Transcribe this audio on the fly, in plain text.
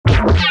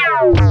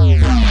And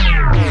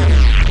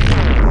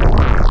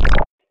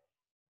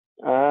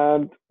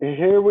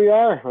here we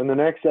are on the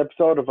next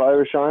episode of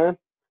Irish Iron.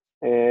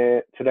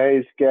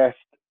 Today's guest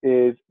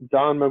is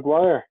Don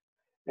Maguire.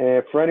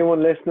 For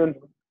anyone listening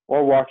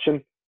or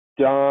watching,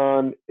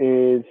 Don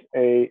is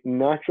a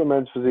natural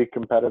men's physique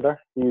competitor.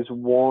 You've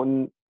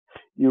won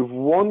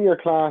your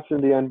class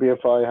in the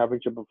NBFI,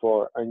 haven't you,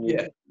 before?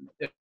 Yeah.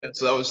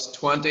 So that was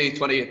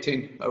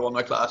 2018. I won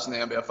my class in the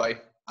NBFI.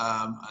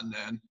 And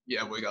then,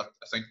 I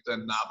think the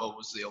NABA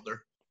was the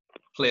other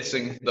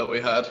placing that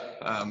we had.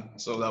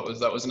 So that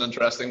was an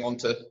interesting one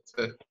to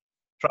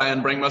try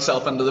and bring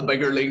myself into the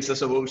bigger leagues, I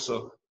suppose.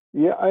 So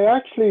yeah,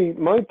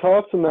 my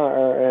thoughts on that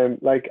are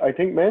I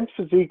think men's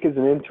physique is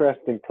an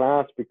interesting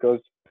class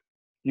because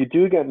you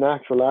do get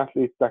natural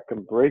athletes that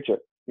can bridge it.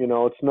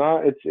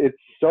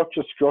 It's such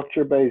a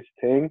structure based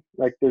thing.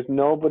 Like there's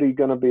nobody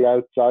going to be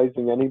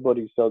outsizing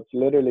anybody. So it's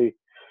literally,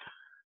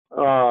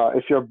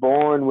 if you're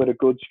born with a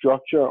good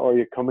structure or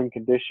you come in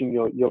condition,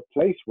 you'll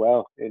place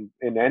well in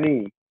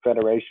any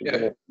federation.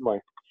 yeah,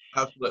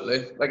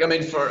 absolutely. I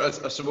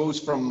suppose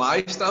from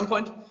my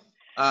standpoint,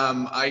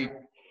 I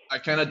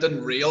kind of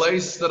didn't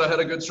realize that I had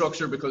a good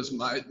structure because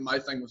my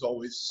thing was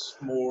always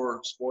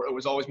more sport. It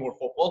was always more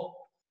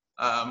football.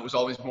 It was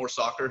always more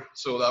soccer.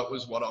 So that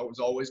was what I was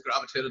always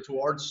gravitated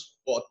towards.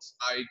 But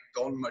I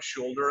done my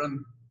shoulder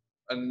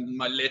in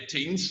my late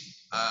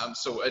teens.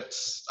 So I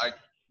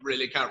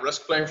really can't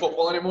risk playing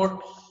football anymore.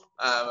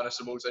 And I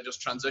suppose I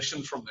just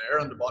transitioned from there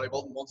into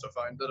bodybuilding. Once I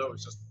found it,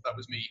 that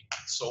was me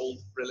sold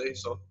really.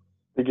 So.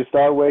 Did you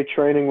start weight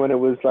training when it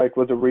was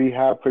it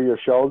rehab for your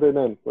shoulder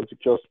then? Was it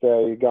just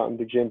you got in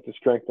the gym to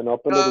strengthen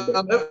up a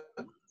little bit?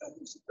 It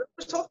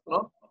was tough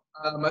enough.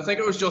 I think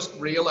it was just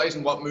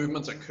realizing what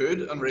movements I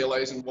could and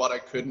realizing what I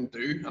couldn't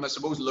do. And I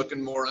suppose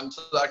looking more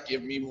into that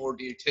gave me more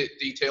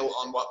detail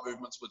on what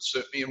movements would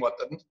suit me and what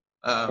didn't.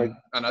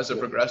 And as I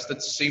progressed,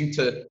 it seemed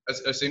to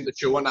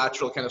show a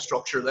natural kind of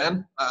structure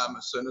then,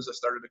 as soon as I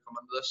started to come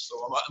into this.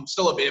 So I'm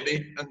still a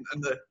baby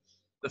and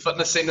the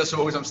fitness scene, I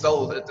suppose. I'm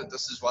still,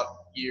 this is what,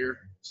 year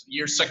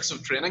 6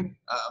 of training.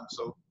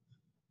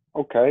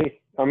 Okay.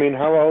 I mean,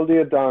 how old are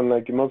you, Don?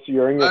 Like,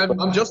 you're in your...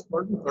 I'm just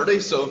 30,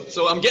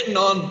 so I'm getting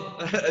on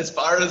as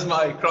far as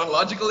my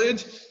chronological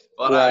age.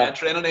 But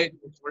training age,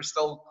 we're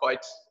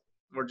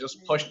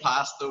just pushed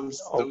past those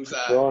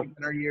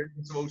beginner years,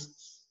 I suppose.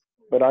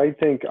 But I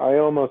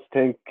almost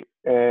think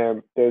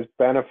there is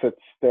benefits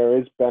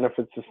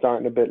to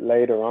starting a bit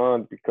later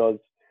on because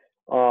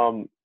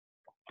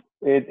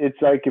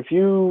it's like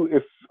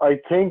if I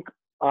think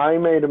I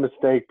made a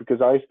mistake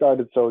because I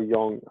started so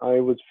young.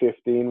 I was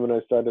 15 when I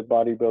started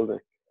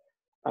bodybuilding,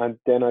 and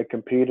then I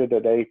competed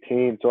at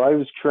 18. So I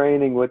was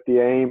training with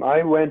the aim.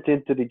 I went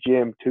into the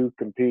gym to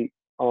compete.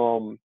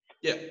 So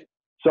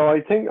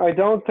I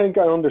don't think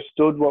I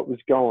understood what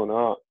was going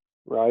on,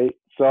 right?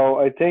 So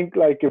I think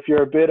if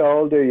you're a bit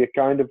older, you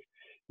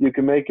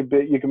can make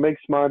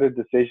smarter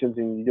decisions,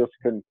 and you just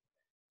can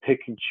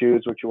pick and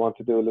choose what you want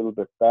to do a little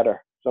bit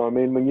better. So I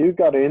mean, when you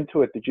got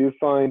into it, did you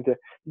find it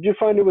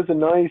was a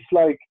nice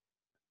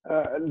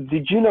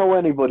did you know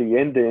anybody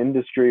in the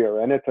industry or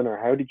anything, or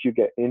how did you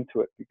get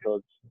into it?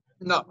 Because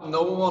no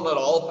one at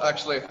all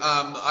actually.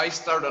 I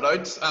started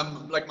out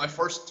my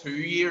first 2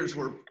 years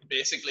were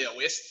basically a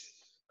waste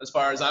as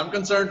far as I'm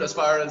concerned, as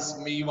far as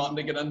me wanting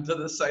to get into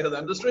this side of the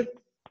industry.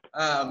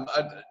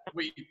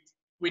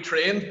 We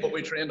trained, but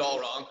we trained all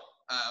wrong.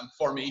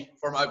 For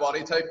my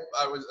body type,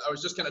 I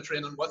was just kind of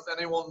training with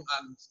anyone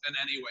and in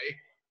any way.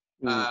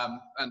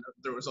 And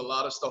there was a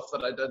lot of stuff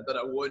that I did that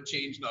I would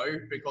change now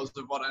because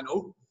of what I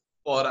know.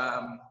 But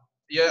I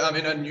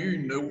knew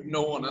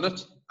no one in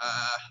it,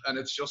 and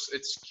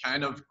it's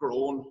kind of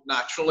grown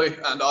naturally.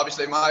 And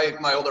obviously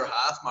my other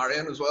half,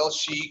 Marion, as well,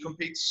 she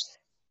competes.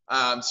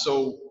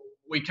 So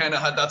we kind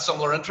of had that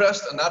similar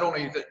interest, and that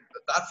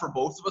for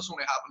both of us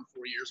only happened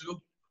 4 years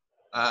ago.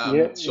 From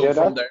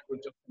there we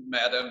just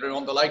met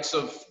everyone, the likes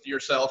of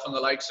yourself and the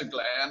likes of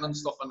Glenn and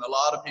stuff, and a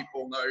lot of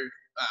people now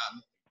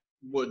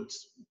we'd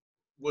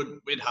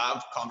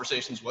have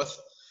conversations with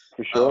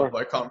for sure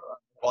about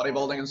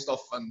bodybuilding and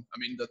stuff, and I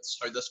mean that's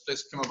how this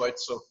place came about.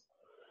 So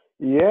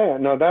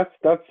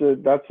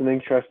that's an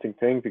interesting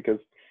thing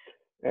because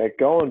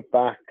going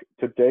back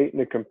to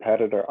dating a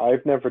competitor,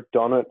 I've never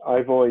done it.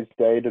 I've always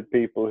dated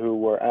people who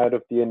were out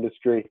of the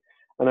industry,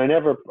 and I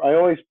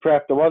always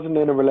prepped. I was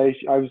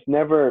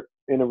never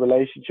in a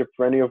relationship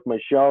for any of my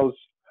shows.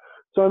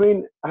 So I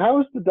mean,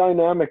 how's the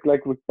dynamic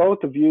with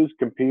both of you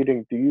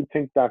competing? Do you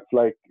think that's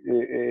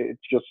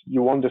it's just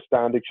you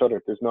understand each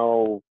other? There's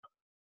no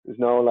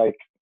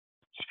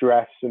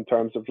stress in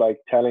terms of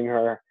telling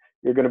her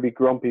you're going to be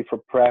grumpy for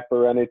prep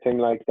or anything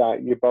like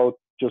that. You both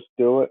just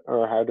do it,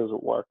 or how does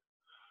it work?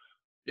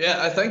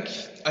 Yeah, I think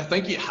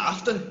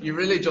you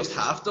really just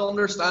have to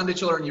understand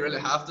each other, and you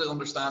really have to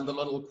understand the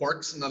little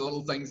quirks and the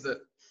little things that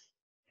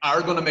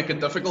are going to make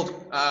it difficult.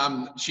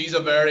 She's a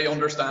very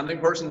understanding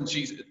person.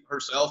 She's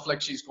herself,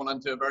 she's gone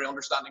into a very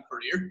understanding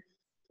career.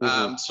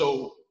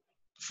 So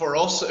for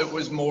us, it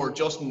was more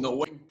just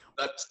knowing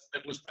that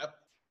it was Pep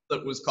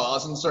that was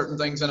causing certain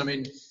things. And I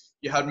mean,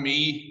 you had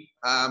me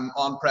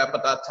on prep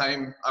at that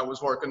time. I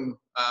was working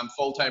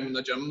full time in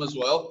the gym as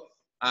well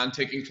and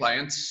taking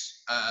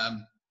clients.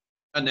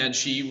 And then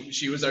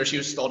she was there. She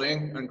was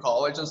studying in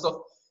college and stuff.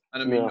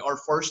 And I mean, our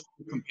first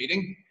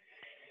competing,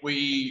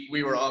 we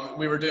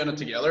were doing it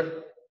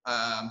together,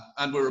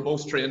 and we were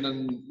both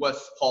training with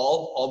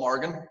Paul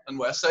Morgan in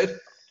Westside.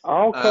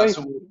 Okay.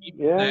 So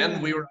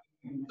then we were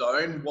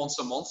down once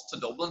a month to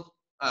Dublin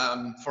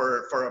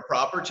for a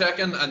proper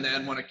check-in, and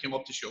then when it came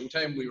up to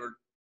showtime, we were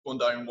going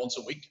down once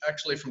a week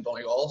actually from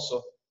Donegal.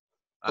 So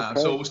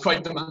so it was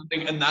quite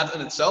demanding in that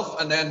in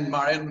itself. And then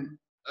Marion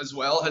as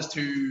well has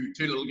two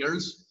little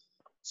girls,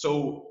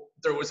 so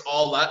there was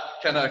all that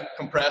kind of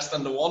compressed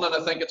into one. And I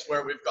think it's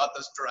where we've got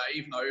this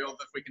drive now of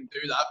if we can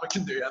do that, we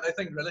can do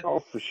anything really. Oh,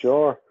 for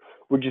sure.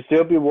 Would you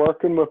still be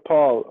working with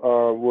Paul,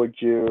 or would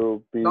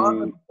you be? Not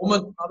at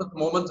the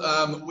moment.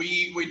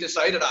 We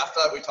decided after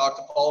that, we talked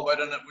to Paul about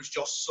it, and it was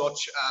just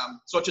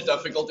such a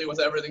difficulty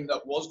with everything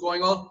that was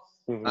going on,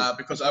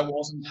 because I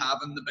wasn't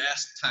having the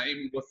best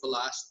time with the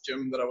last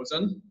gym that I was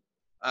in.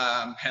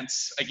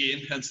 Hence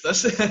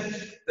this.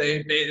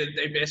 they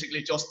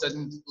basically just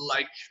didn't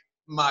like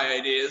my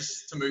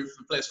ideas to move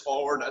the place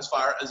forward as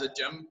far as a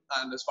gym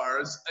and as far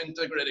as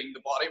integrating the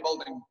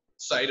bodybuilding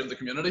side of the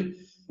community.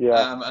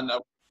 And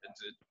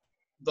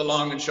the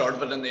long and short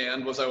of it in the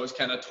end was I was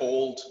kind of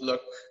told,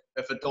 look,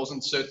 if it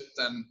doesn't suit,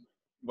 then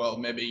well,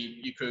 maybe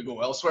you could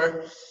go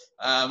elsewhere,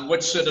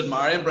 which suited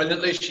Marion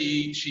brilliantly.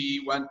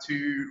 She went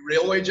to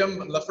Railway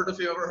Gym in Lifford, if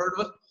you ever heard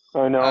of it.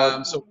 I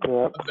know. So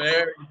a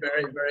very,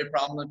 very, very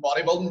prominent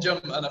bodybuilding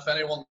gym, and if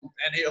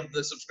any of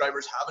the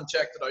subscribers haven't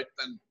checked it out,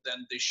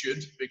 then they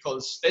should,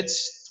 because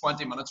it's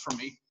 20 minutes from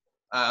me,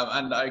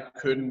 and I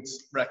couldn't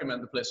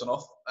recommend the place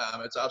enough.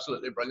 It's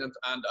absolutely brilliant,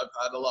 and I've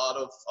had a lot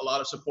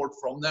of support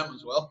from them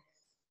as well,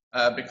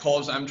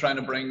 because I'm trying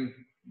to bring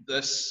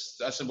this,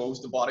 I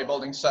suppose, the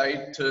bodybuilding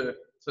side to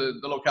the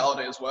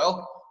locality as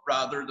well,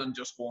 rather than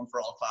just going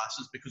for all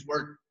classes, because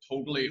we're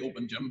totally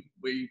open gym.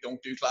 We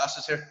don't do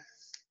classes here.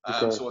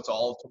 So it's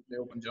all totally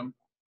open gym.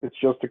 It's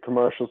just a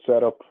commercial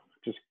setup,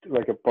 just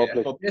like a public.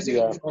 Yeah, but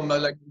basically, from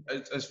like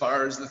as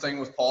far as the thing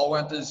with Paul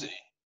went, is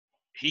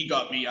he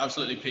got me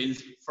absolutely peeled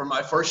for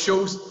my first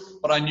shows,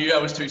 but I knew I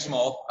was too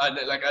small. I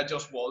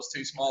just was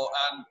too small,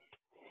 and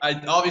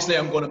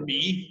I'm going to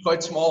be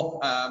quite small.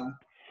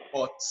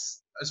 But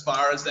as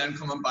far as then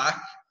coming back,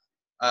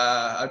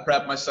 I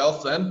prepped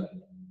myself then.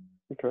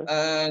 Okay.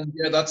 And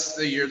yeah, that's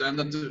the year then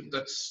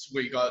that's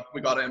we got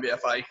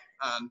NBFI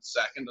and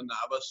second in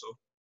NABA. So.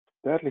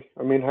 Deadly.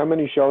 I mean, how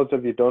many shows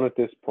have you done at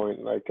this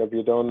point? Like, have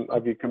you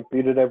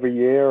competed every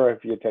year, or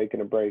have you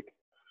taken a break?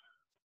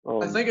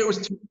 I think it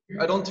was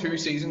I done 2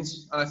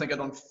 seasons, and I think I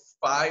done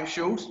 5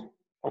 shows.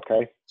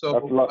 Okay. So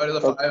out of the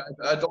 5,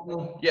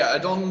 I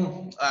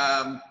done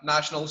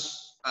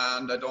nationals,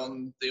 and I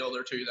done the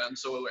other 2 then.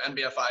 So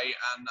NBFI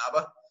and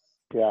NABA.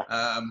 Yeah.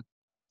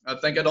 I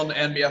think I done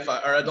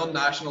NBFI, or I done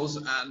nationals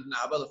and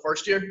NABA the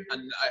first year,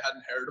 and I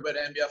hadn't heard about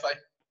NBFI.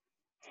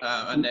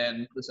 And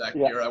then the second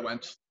year I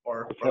went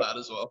for that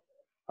as well.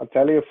 I'll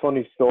tell you a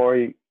funny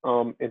story.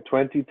 In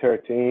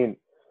 2013,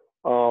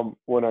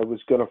 when I was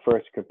going to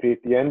first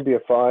compete, the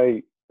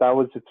NBFI, that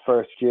was its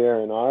first year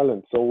in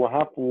Ireland. So what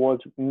happened was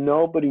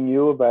nobody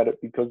knew about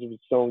it because it was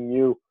so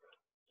new.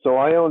 So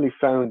I only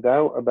found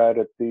out about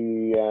it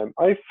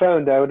I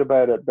found out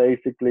about it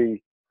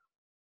basically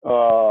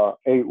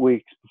 8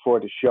 weeks before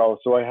the show.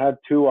 So I had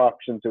 2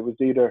 options. It was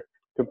either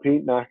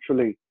compete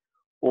naturally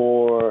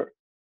or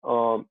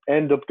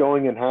end up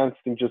going enhanced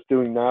and just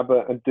doing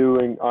NABA and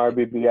doing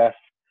RBBF,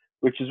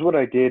 which is what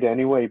I did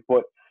anyway.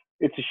 But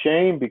it's a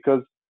shame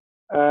because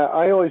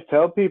I always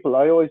tell people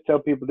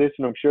this,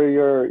 and I'm sure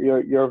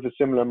you're of a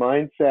similar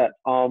mindset.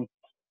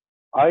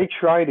 I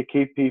try to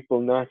keep people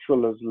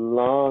natural as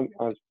long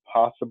as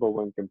possible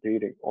when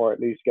competing, or at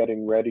least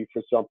getting ready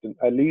for something.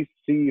 At least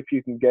see if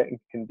you can get in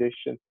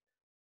condition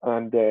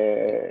and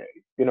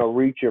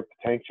reach your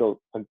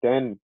potential, and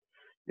then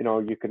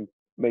you can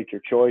make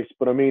your choice.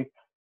 But I mean,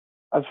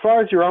 as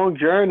far as your own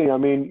journey, I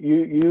mean,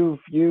 do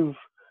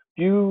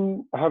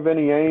you have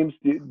any aims?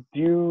 Do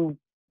you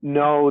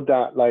know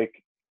that, like,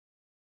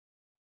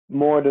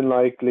 more than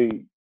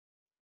likely,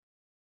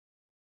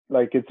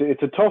 like,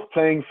 it's a tough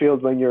playing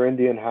field when you're in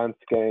the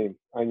enhanced game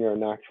and you're a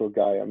natural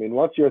guy? I mean,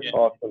 what's your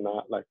thoughts on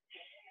that? Like,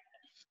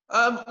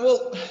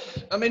 well,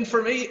 I mean,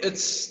 for me,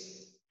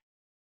 it's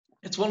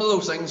one of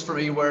those things for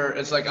me where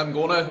it's like, I'm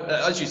gonna,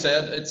 as you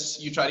said,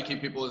 you try to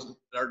keep people as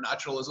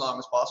natural as long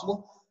as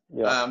possible.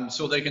 Yeah.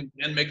 So they can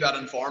then make that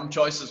informed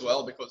choice as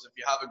well, because if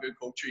you have a good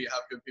coach or you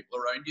have good people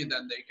around you,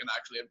 then they can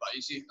actually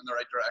advise you in the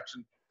right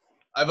direction.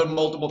 I've had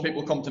multiple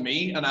people come to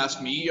me and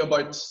ask me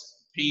about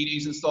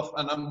PEDs and stuff,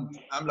 and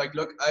I'm like,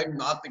 look, I'm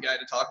not the guy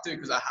to talk to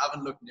because I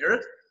haven't looked near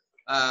it.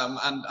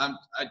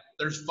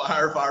 There's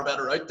far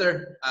better out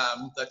there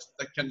that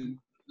can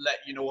let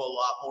you know a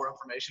lot more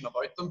information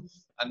about them,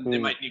 and they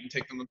mightn't even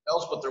take them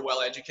themselves, but they're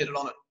well educated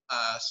on it.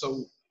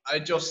 So I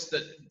just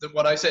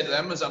what I say to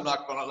them is, I'm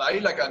not going to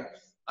lie,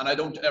 and I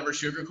don't ever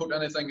sugarcoat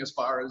anything as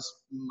far as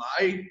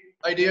my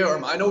idea or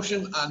my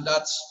notion, and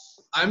that's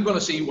I'm going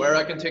to see where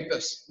I can take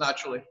this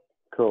naturally.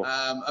 Cool.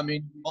 I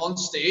mean, on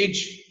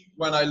stage,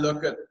 when I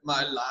look at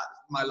my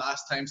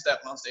last time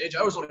stepping on stage,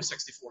 I was only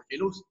 64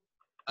 kilos,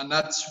 and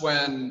that's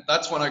when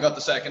I got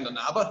the second to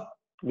NABA.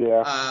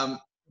 Yeah. At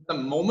the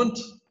moment,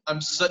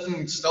 I'm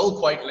sitting still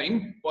quite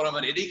lean, but I'm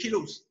at 80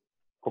 kilos,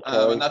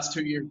 Okay. and that's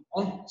 2 years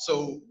on.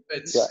 So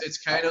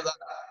it's kind of that.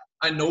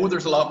 I know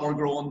there's a lot more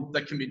growing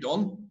that can be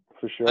done.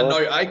 For sure. And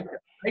now I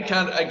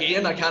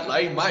can't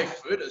lie, my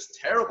foot is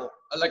terrible.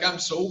 Like, I'm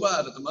so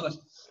bad at the minute.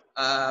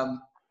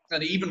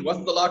 And even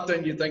with the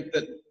lockdown, you think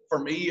that for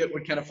me it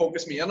would kind of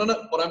focus me in on it,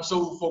 but I'm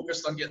so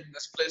focused on getting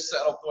this place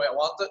set up the way I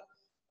want it.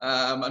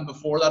 And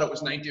before that, it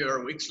was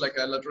 90-hour weeks. Like,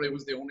 I literally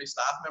was the only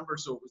staff member,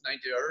 so it was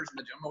 90 hours in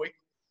the gym a week.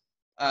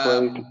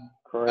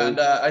 Great. And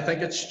I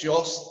think it's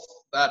just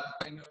that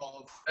thing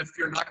of, if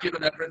you're not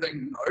giving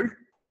everything now,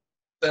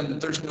 then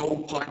there's no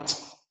point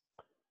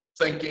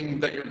thinking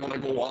that you're going to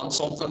go on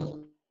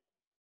something.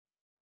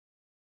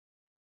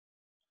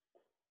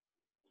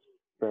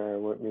 Bear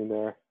with me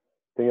there. I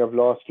think I've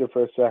lost you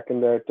for a second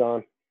there,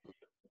 Don.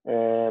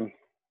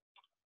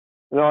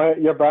 No,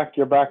 you're back.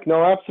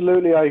 No,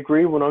 absolutely, I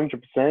agree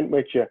 100%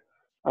 with you.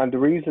 And the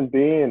reason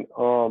being,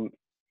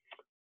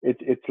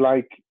 it's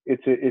like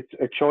it's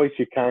a choice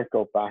you can't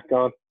go back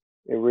on.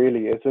 It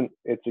really isn't.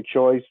 It's a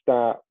choice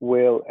that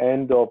will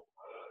end up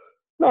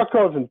not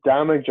causing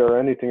damage or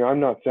anything. I'm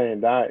not saying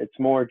that. It's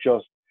more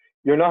just,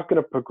 you're not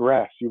going to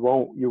progress. You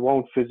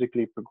won't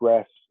physically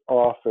progress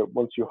off it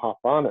once you hop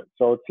on it.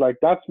 So it's like,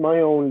 that's my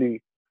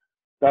only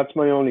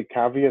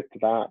caveat to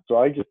that. So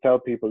I just tell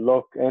people,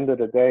 look, end of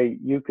the day,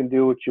 you can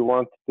do what you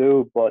want to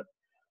do, but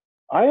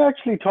I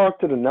actually talk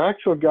to the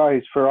natural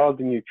guys for all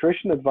the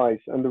nutrition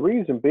advice, and the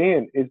reason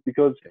being is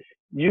because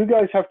you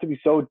guys have to be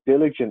so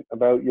diligent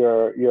about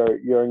your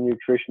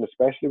nutrition,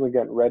 especially when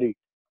getting ready,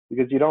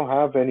 because you don't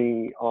have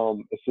any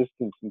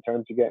assistance in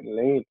terms of getting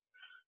lean.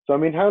 So I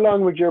mean, how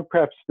long would your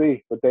preps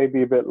be? Would they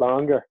be a bit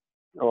longer,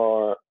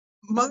 or?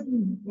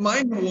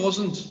 Mine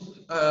wasn't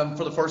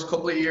for the first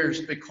couple of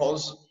years,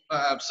 because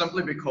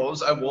simply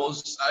because I've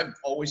always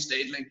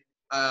stayed lean.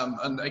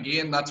 And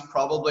again, that's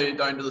probably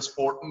down to the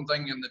sporting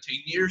thing in the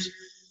teen years.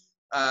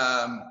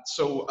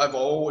 So I've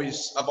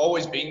always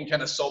been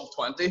kind of sub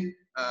 20%,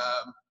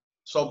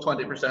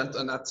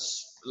 and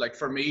that's, like,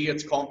 for me,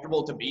 it's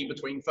comfortable to be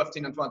between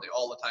 15 and 20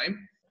 all the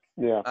time.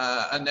 Yeah.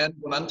 And then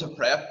when into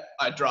prep,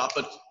 I drop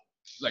it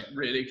like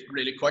really,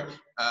 really quick,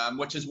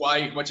 which is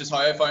how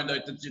I found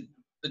out that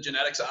the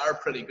genetics are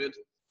pretty good.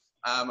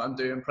 I'm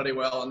doing pretty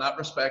well in that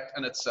respect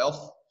in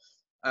itself.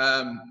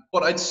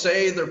 But I'd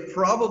say you're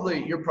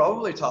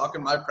probably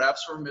talking, my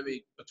preps were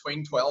maybe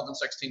between 12 and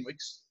 16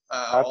 weeks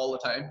all the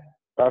time.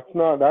 That's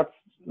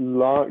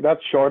long.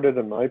 That's shorter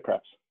than my preps.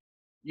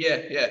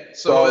 Yeah.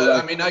 So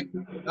I mean,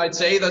 I'd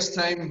say this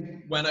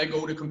time when I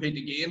go to compete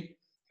again,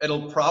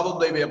 it'll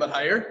probably be a bit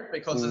higher,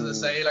 because as I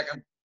say, like,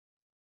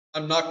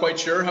 I'm not quite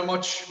sure how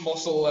much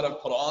muscle that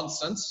I've put on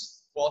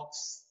since, but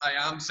I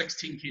am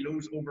 16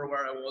 kilos over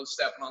where I was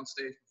stepping on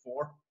stage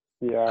before.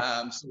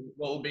 Yeah. So it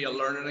will be a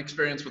learning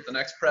experience with the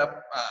next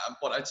prep,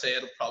 but I'd say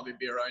it'll probably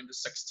be around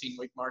the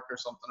 16-week mark or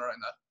something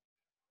around that.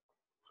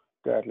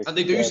 Deadly. And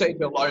they do say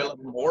to allow a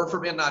little more for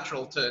being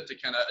natural to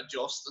kind of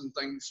adjust and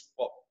things,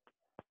 but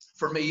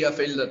for me, I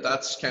feel that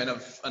that's kind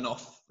of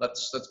enough.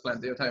 That's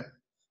plenty of time.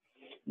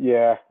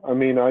 Yeah, I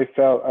mean, I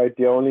felt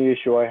the only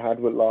issue I had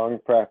with long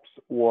preps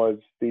was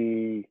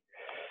it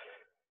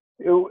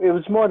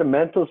was more the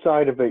mental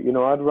side of it. You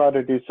know, I'd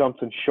rather do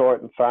something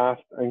short and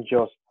fast and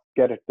just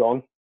get it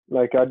done.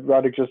 Like, I'd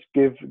rather just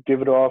give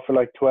it off for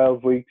like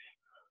 12 weeks,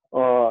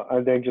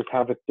 and then just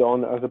have it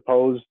done, as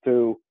opposed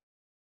to,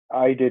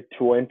 I did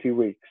 20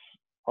 weeks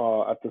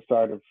at the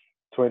start of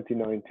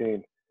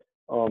 2019.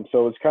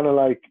 So it's kind of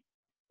like,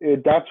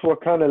 that's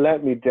what kind of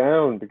let me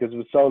down, because it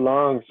was so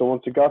long. So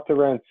once it got to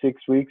around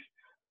 6 weeks,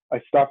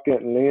 I stopped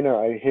getting leaner.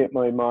 I hit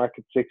my mark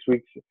at 6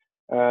 weeks,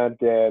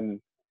 and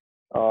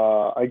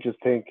I just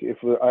think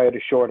if I had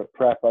a shorter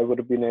prep, I would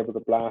have been able to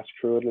blast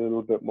through it a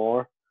little bit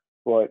more.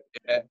 But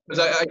because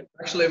I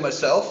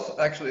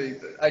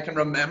can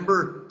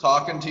remember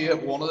talking to you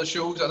at one of the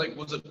shows. I think,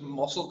 was it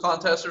Muscle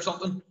Contest or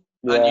something?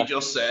 yeah. And you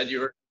just said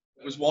it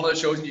was one of the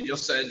shows, and you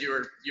just said you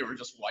were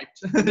just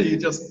wiped.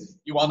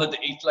 you wanted to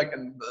eat, like,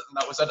 and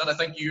that was it. And I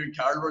think you and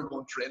Carl were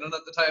going training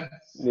at the time.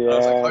 Yeah. And I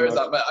was like, how is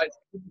that man?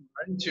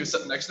 She was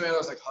sitting next to me, and I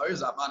was like, how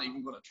is that man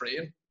even going to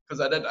train?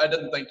 Because I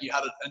didn't think you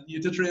had it in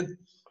you to train.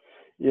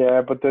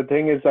 Yeah, but the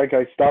thing is, like,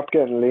 I stopped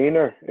getting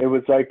leaner. It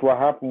was like, what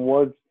happened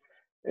was,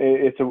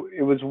 it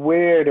was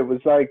weird. It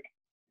was like,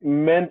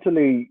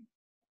 mentally,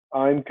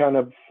 I'm kind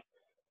of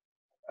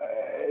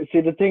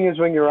see, the thing is,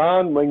 when you're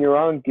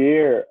on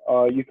gear,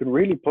 you can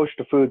really push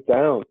the food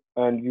down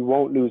and you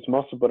won't lose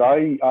muscle. But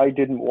I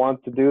didn't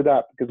want to do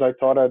that, because I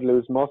thought I'd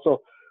lose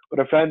muscle, but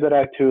I found it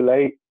out too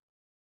late.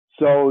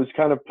 So I was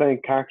kind of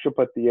playing catch up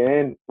at the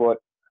end. But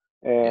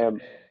I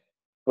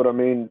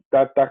mean,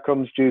 that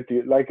comes due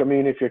to, like, I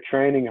mean, if you're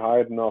training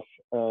hard enough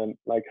and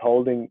like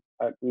holding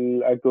a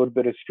good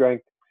bit of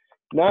strength,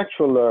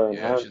 natural learn,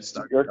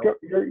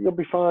 you'll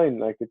be fine.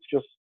 Like, it's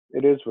just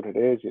it is what it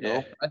is, you Yeah,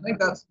 know. I think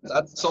that's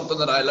something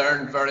that I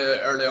learned very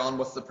early on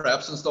with the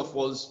preps and stuff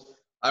was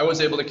I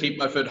was able to keep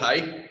my food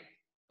high.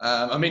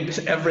 I mean,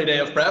 every day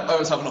of prep, I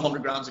was having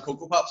 100 grams of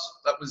Cocoa Pops.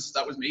 That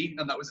was me,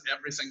 and that was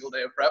every single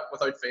day of prep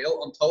without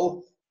fail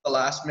until the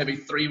last maybe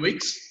 3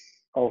 weeks.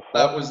 Oh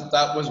That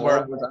fuck. was where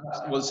I Yeah. was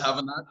at, was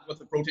having that with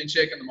the protein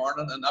shake in the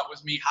morning, and that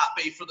was me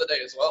happy for the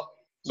day as well.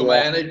 So my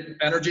Yeah.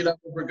 energy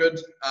levels were good.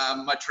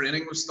 My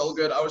training was still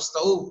good. I was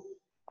still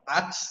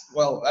at,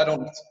 well, I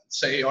don't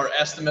say our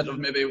estimate of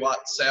maybe what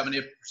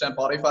 70%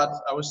 body fat.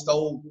 I was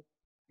still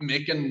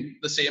making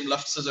the same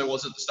lifts as I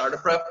was at the start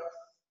of prep,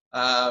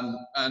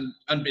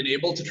 and being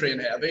able to train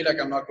heavy. Like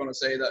I'm not going to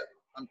say that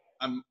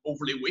I'm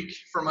overly weak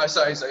for my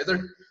size either.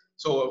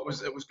 So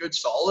it was good,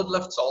 solid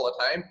lifts all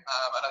the time,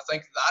 and I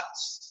think that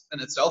in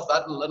itself,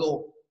 that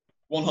little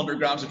 100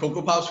 grams of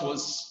Cocoa Pops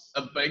was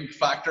a big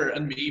factor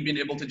in me being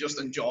able to just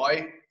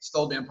enjoy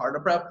still being part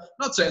of prep.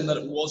 Not saying that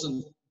it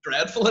wasn't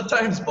dreadful at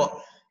times, but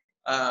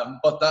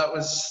that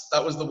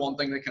was the one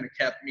thing that kind of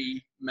kept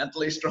me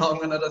mentally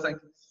strong in it, I think.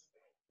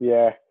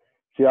 Yeah.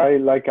 See,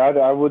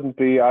 I wouldn't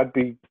be. I'd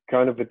be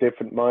kind of a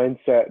different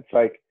mindset. It's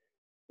like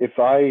if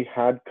I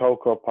had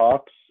Cocoa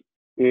Pops,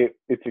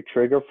 it's a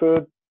trigger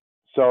food.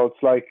 So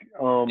it's like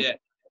Yeah,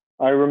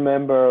 I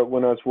remember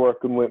when I was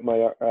working with my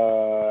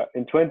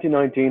in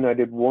 2019 I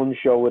did one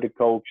show with a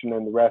coach and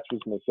then the rest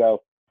was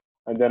myself,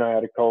 and then I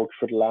had a coach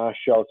for the last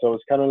show. So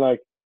it's kind of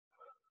like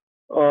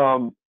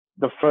um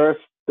the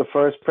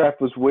first prep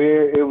was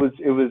weird. It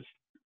was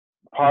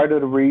part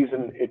of the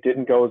reason it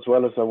didn't go as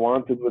well as I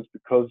wanted was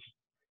because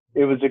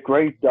it was a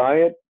great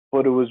diet,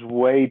 but it was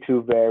way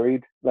too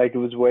varied. Like it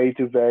was way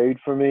too varied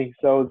for me.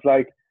 So it's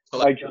like so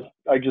like,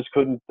 I just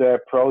couldn't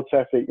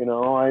process it. You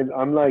know,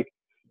 I'm like,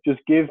 just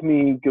give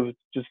me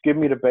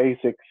the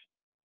basics.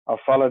 I'll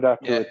follow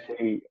that to yeah. a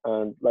T.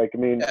 And like, I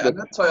mean, Yeah, look, and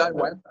that's how I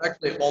went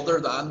actually,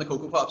 other than the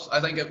Cocoa Pops. I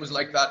think it was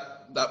like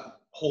that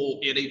whole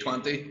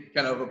 80-20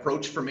 kind of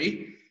approach for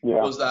me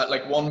yeah, was that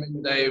like one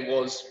main day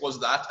was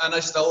that, and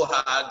I still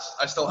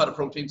had a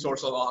protein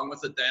source along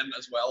with it then,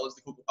 as well as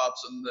the Cocoa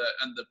Pops and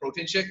the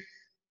protein shake.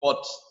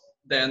 But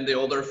then the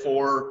other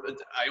four,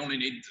 I only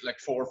need like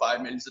 4 or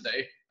 5 meals a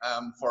day,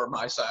 for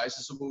my size,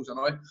 I suppose,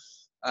 anyway.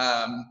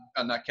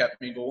 And that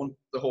kept me going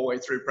the whole way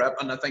through prep.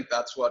 And I think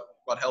that's what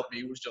helped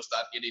me was just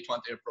that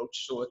 80-20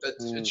 approach. So it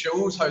mm,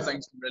 shows how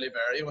things can really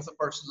vary with a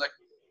person. Like,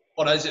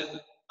 but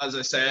as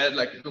I said,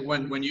 like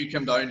when you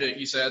came down to it,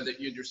 you said that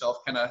you'd yourself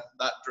kind of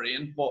that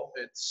drained. But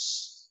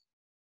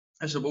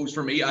I suppose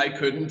for me, I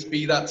couldn't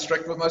be that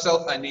strict with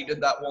myself. I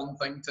needed that one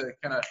thing to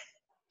kind of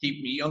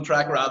keep me on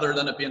track rather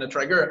than it being a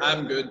trigger.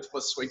 I'm good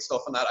with sweet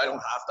stuff and that. I don't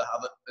have to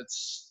have it.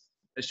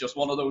 It's just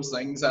one of those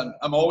things, and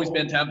I'm always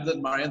being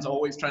tempted. Marian's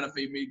always trying to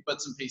feed me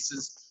bits and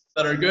pieces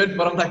that are good,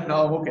 but I'm like,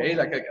 no, I'm okay.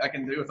 Like I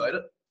can do without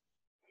it.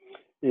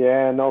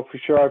 yeah, no, for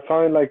sure. I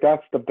find like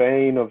that's the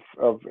bane of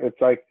it's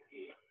like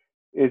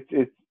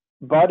it's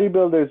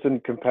bodybuilders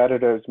and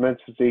competitors, men's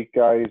physique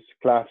guys,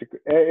 classic.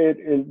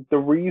 The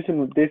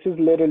reason this is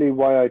literally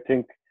why I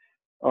think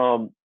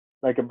um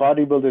like a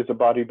bodybuilder is a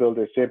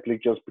bodybuilder simply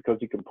just because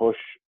he can push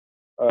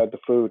the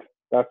food.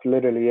 That's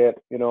literally it.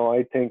 You know,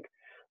 I think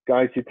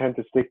guys who tend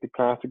to stick to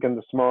classic and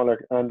the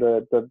smaller and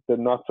the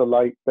not so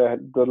light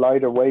the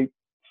lighter weight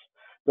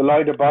the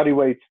lighter body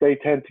weights they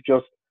tend to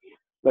just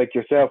like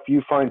yourself.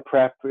 You find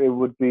prep it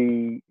would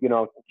be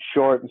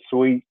short and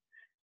sweet,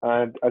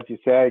 and as you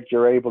said,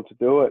 you're able to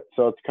do it.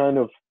 So it's kind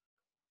of.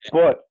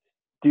 But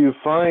do you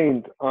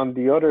find on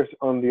the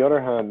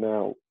other hand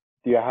now,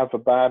 do you have a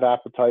bad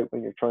appetite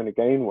when you're trying to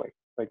gain weight?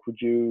 Like, would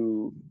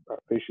you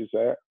issues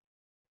there?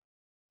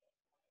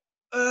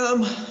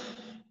 Um,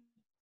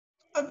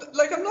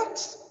 like I'm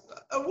not.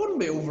 I wouldn't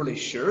be overly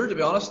sure, to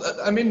be honest.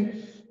 I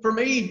mean, for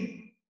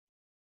me,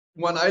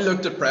 when I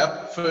looked at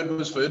prep, food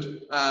was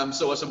food.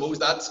 So I suppose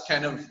that's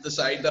kind of the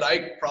side that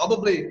I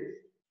probably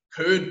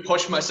could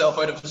push myself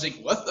out of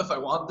physique with if I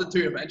wanted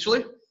to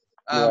eventually.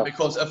 Yeah,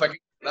 Because if I can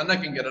get it in, I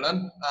can get it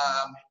in.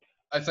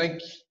 I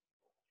think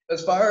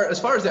as far as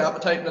the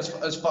appetite and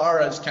as far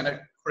as kind of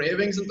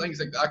cravings and things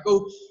like that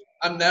go,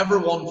 I'm never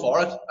one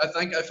for it. I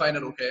think I find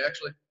it okay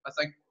actually. I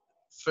think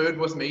food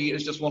with me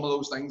is just one of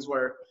those things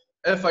where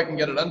if I can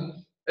get it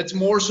in, it's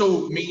more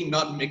so me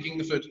not making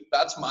the food.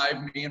 That's my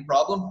main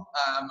problem,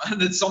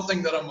 and it's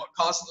something that I'm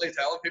constantly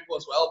telling people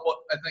as well.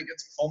 But I think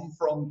it's come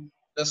from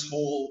this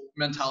whole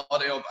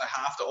mentality of I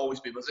have to always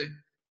be busy,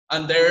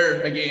 and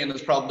there again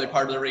is probably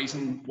part of the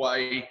reason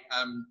why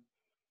I'm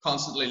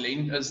constantly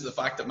lean is the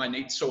fact that my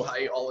needs so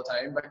high all the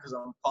time because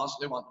I'm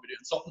constantly wanting to be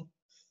doing something.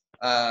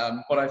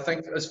 But I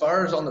think as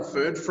far as on the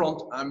food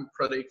front, I'm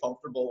pretty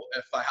comfortable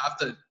if I have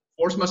to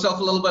force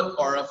myself a little bit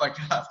or if I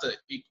have to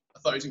eat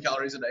 1,000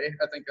 calories a day.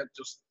 I think it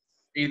just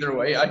either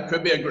way. I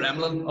could be a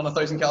gremlin on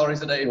 1,000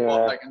 calories a day, but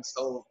yeah, I can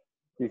still,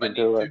 you if I can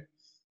need do to. it.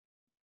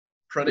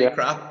 Pretty Yeah,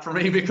 crap for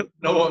me because I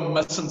know I'm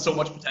missing so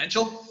much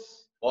potential.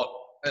 But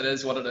it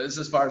is what it is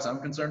as far as I'm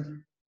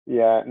concerned.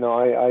 yeah. No,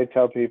 I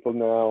tell people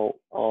now,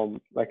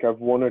 like I've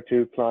one or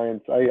two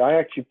clients. I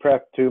actually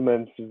prep two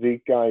men's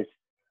physique guys.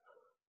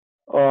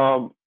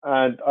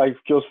 and I've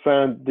just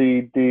found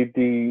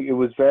it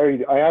was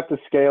very. I had to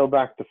scale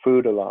back the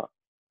food a lot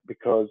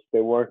because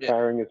they weren't Yeah,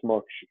 carrying as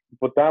much.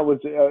 But that was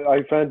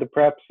I found the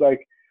preps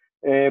like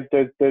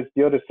there's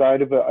the other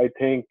side of it. I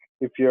think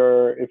if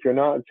you're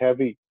not as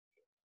heavy,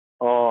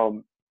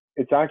 um,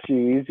 it's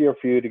actually easier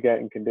for you to get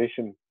in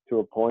condition to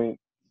a point,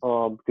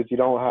 because you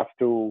don't have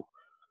to.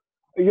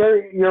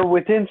 You're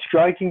within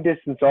striking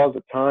distance all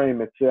the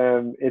time.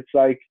 It's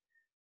like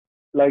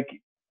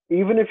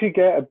even if you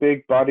get a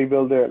big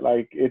bodybuilder,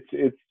 like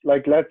it's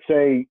like let's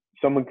say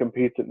someone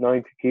competes at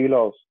 90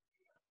 kilos,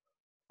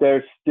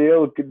 they're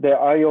still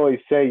I always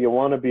say you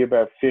want to be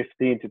about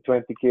 15 to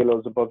 20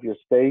 kilos above your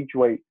stage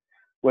weight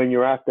when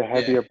you're at the yeah,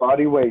 heavier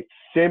body weight.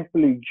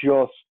 Simply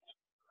just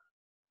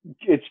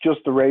it's just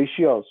the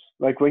ratios.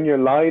 Like when you're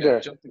yeah. lighter,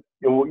 Just,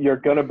 you're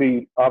gonna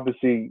be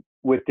obviously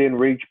within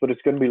reach, but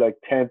it's gonna be like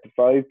 10 to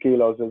 5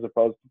 kilos as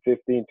opposed to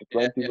 15 to yeah,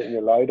 20 yeah. when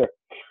you're lighter.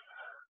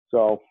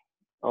 So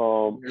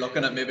You're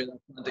looking at maybe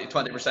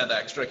 20%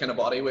 extra kind of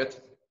body weight.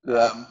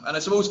 yeah. And I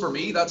suppose for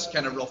me, that's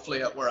kind of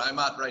roughly at where I'm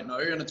at right now.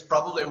 And it's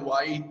probably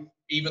why,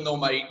 even though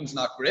my eating's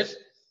not great,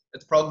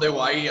 it's probably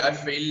why I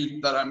feel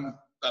that I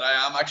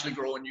am actually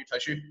growing new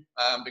tissue.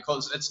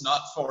 Because it's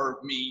not for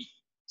me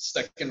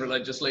sticking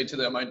religiously to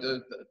the amount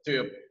of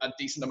to a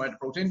decent amount of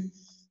protein.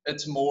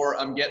 It's more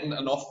I'm getting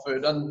enough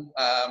food in,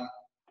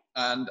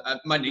 and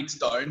my needs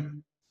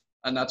down,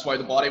 and that's why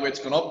the body weight's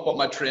gone up, but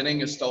my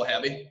training is still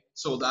heavy.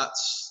 So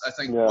that's, I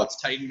think, Yeah.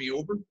 what's tiding me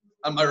over.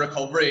 And my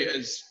recovery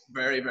is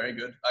very, very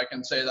good. I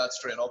can say that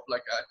straight up.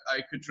 Like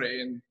I could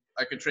train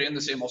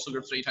the same muscle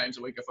group 3 times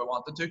a week if I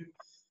wanted to,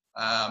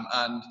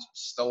 and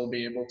still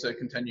be able to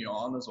continue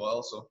on as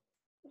well. So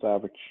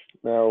Savage.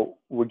 Now,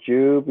 would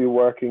you be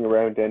working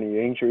around any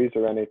injuries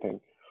or anything,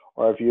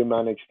 or have you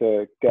managed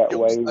to get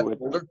away just that with it?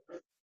 shoulder.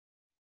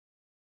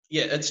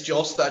 Yeah, it's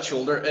just that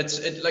shoulder.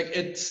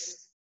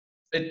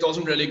 It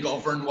doesn't really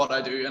govern what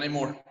I do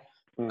anymore.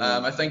 Mm,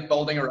 I think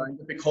building around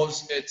it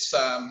because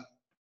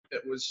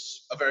it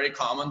was a very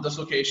common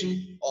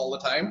dislocation all the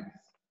time.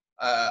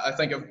 I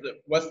think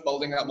with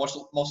building that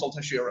muscle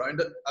tissue around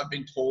it, I've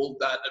been told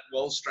that it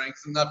will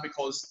strengthen that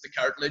because the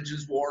cartilage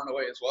is worn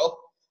away as well.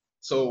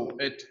 So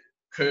it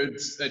could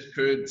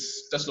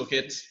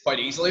dislocate quite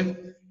easily.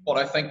 But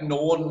I think no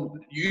one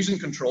using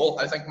control.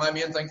 I think my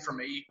main thing for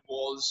me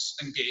was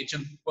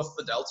engaging with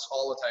the delts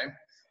all the time.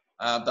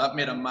 That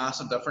made a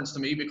massive difference to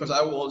me because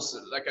I was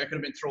like I could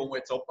have been throwing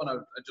weights up and I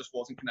just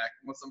wasn't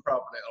connecting with them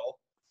properly at all.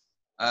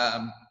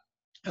 Um,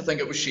 I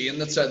think it was Shane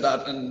that said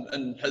that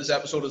in his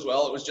episode as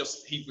well. It was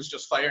just he was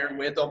just firing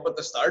weight up at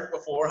the start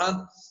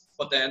beforehand,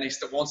 but then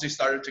once he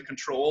started to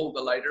control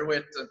the lighter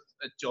weight,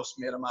 it just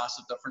made a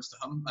massive difference to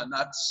him, and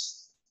that's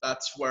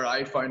where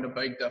I found a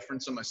big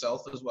difference in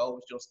myself as well.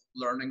 Was just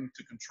learning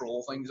to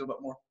control things a bit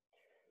more.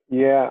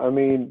 yeah, I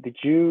mean, did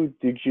you?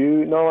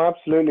 No,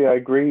 absolutely, I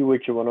agree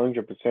with you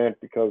 100%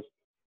 because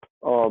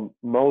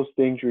most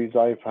injuries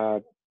I've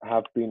had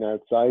have been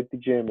outside the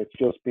gym. It's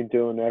just been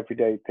doing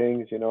everyday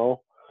things, you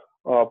know.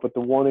 But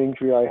the one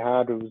injury I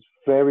had was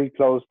very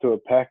close to a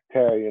pec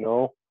tear, you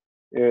know.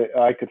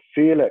 I could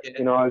feel it, Yeah,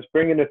 you know. I was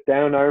bringing it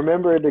down. I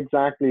remember it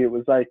exactly. It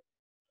was like,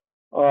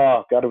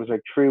 oh God, it was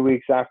like 3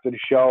 weeks after the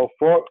show.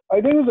 I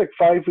think it was like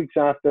 5 weeks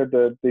after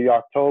the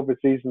October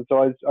season.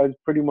 So I was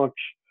pretty much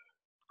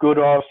good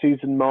off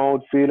season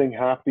mode, feeling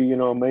happy, you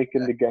know,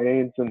 making yeah. the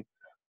gains. And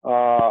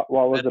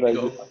what was Ready it?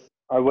 to go.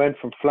 I went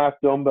from flat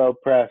dumbbell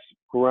press,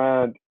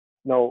 grand.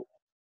 No,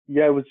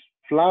 yeah, it was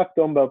flat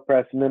dumbbell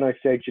press, and then I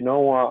said, you know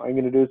what, I'm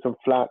going to do some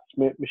flat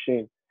Smith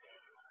machine.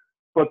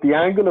 But the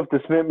angle of the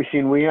Smith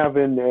machine we have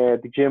in the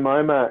gym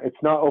I'm at,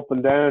 it's not up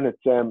and down,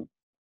 it's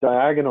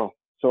diagonal.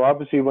 So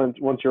obviously, once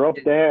you're up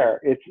Yeah, there,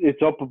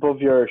 it's up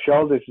above your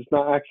shoulders. It's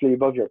not actually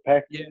above your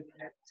pecs. yeah,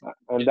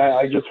 And that yeah,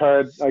 I just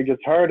heard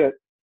it.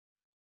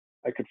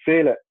 I could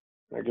feel it.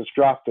 I just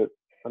dropped it,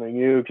 and I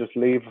knew just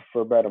leave it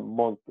for about a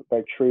month,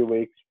 about 3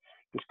 weeks,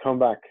 just come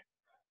back.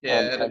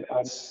 And, yeah. and,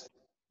 and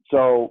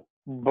so,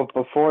 but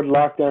before the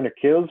lockdown, it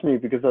kills me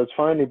because I was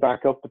finally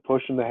back up to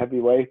pushing the heavy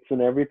weights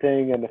and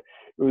everything, and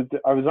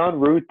I was en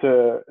route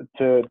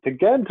to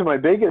get into my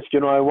biggest. You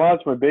know, I was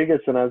my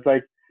biggest, and I was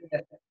like, Yeah.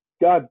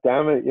 God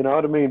damn it, you know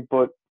what I mean?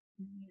 But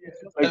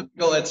It's just like,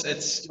 typical. It's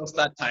just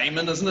that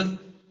timing, isn't it?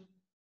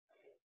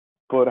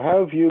 but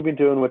how have you been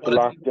doing with the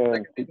But it's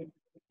lockdown? like,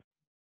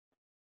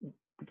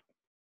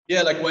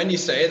 yeah, like when you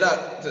say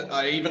that,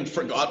 I even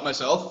forgot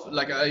myself.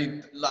 Like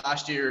I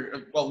last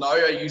year, well now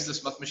I use the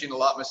Smith machine a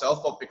lot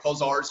myself, but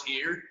because ours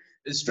here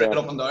is straight Yeah.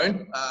 up and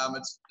down,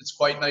 it's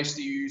quite nice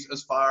to use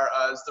as far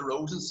as the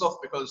rows and stuff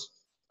because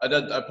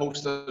I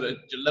posted it,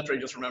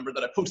 literally just remembered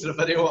that I posted a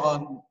video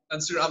on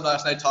Instagram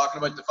last night talking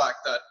about the fact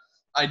that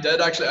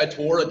I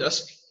tore a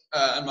disc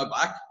in my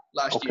back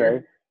last Okay.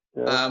 year.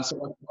 Yeah.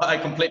 So I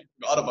completely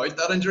forgot about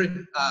that injury.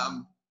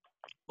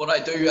 But I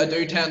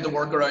do tend to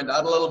work around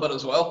that a little bit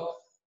as well.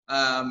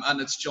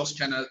 And it's just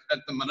kind of at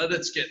the minute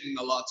it's getting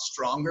a lot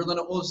stronger than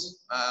it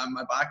was.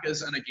 My back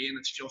is, and again,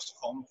 it's just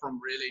come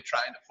from really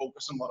trying to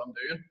focus on what I'm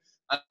doing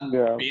and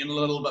Yeah. being a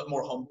little bit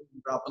more humble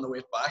and dropping the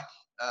weight back.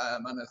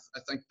 And I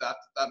think that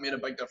made a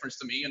big difference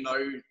to me. And now,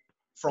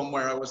 from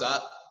where I was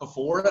at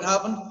before it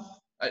happened,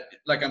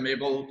 I'm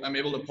able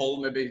to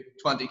pull maybe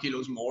 20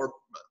 kilos more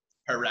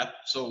per rep.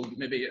 So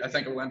maybe I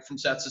think I went from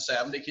sets of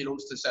 70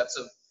 kilos to sets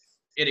of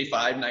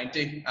 85,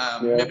 90.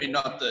 Maybe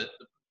not the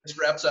best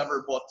reps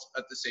ever, but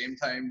at the same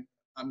time,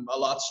 I'm a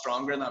lot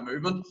stronger in that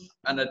movement.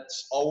 And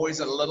it's always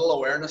a little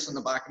awareness in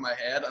the back of my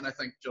head. And I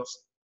think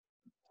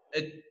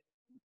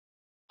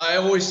I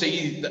always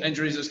see the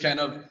injuries as kind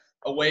of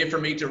a way for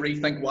me to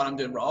rethink what I'm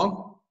doing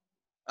wrong.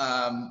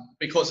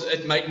 Because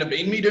it mightn't have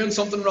been me doing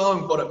something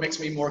wrong, but it makes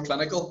me more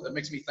clinical. It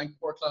makes me think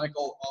more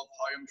clinical of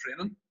how I'm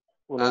training,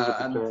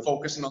 and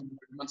focusing on the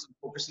movements and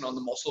focusing on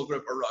the muscle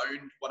group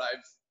around what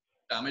I've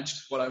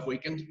damaged, what I've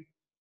weakened.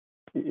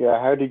 Yeah,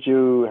 how did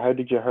you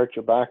hurt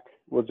your back?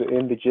 Was it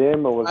in the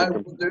gym or was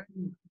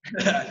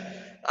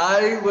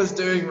I was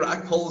doing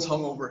rack pulls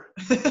hungover.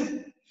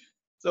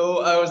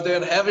 So I was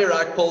doing heavy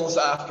rack pulls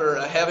after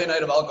a heavy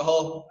night of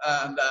alcohol,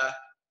 and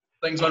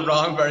things went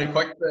wrong very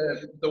quick.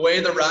 The way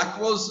the rack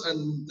was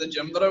in the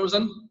gym that I was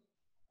in,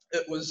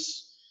 it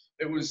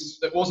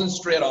wasn't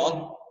straight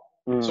on.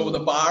 So the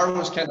bar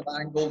was kind of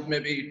angled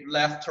maybe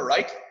left to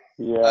right.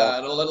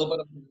 Yeah. A little bit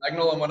of a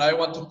diagonal, and when I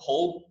went to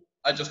pull,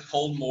 I just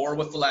pulled more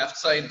with the left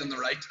side than the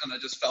right, and I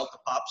just felt the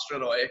pop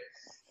straight away.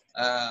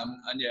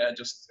 And yeah,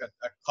 it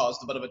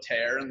caused a bit of a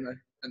tear in the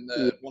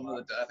one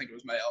of the, I think it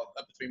was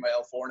between my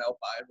L4 and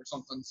L5 or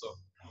something. So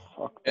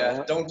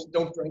yeah, don't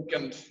drink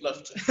and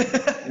lift.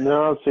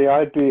 No, see,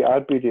 I'd be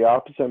the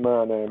opposite,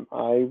 man.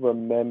 I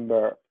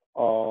remember,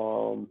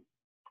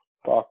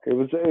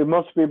 it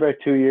must be about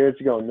 2 years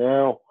ago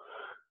now.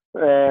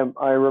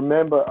 I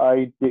remember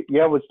it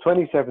was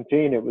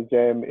 2017. It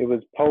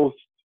was post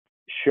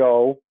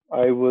show.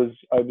 I was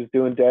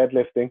doing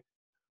deadlifting,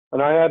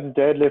 and I hadn't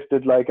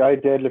deadlifted, like I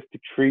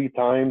deadlifted 3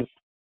 times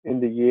in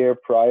the year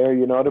prior.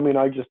 You know what I mean?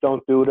 I just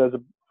don't do it as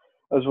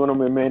one of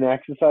my main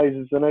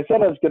exercises. And I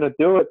said I was gonna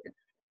do it.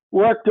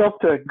 Worked up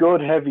to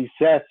good heavy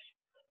sets,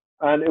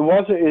 and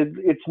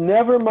it's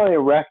never my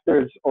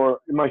erectors or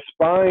my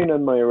spine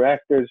and my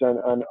erectors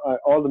and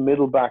all the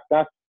middle back.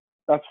 That's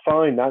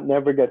fine. That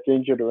never gets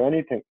injured or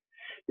anything.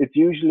 It's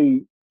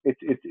usually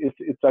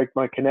it's like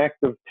my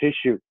connective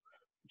tissue.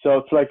 So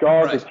it's like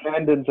all the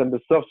tendons and the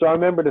stuff. So I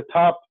remember the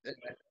top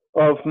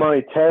of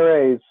my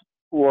teres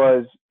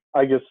was,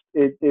 I guess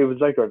it was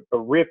like a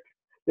rip,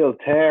 little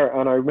tear.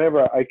 And I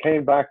remember I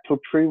came back,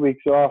 took 3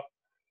 weeks off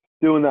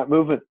doing that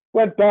movement,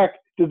 went back,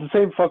 did the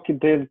same fucking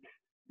thing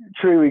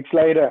 3 weeks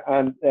later,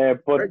 and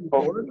but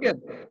yeah,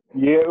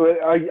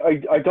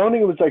 I don't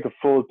think it was like a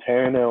full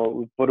tear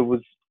now, but it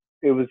was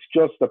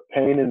just a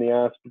pain in the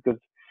ass because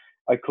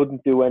I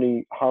couldn't do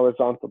any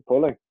horizontal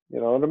pulling. You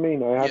know what I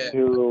mean? I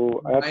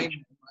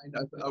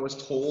was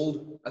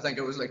told, I think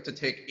it was like to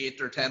take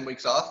 8 or 10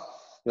 weeks off.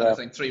 And I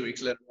think 3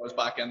 weeks later I was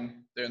back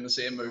in doing the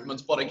same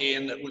movements. But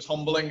again, it was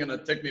humbling and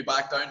it took me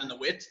back down in the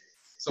weight.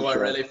 So I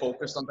really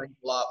focused on things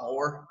a lot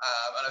more.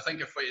 And I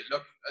think if we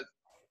look at,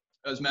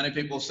 as many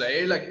people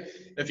say, like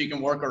if you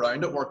can work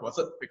around it, work with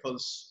it,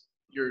 because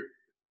you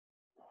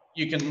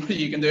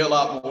can do a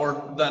lot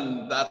more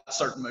than that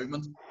certain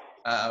movement,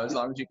 as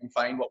long as you can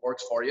find what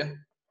works for you.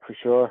 For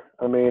sure.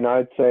 I mean,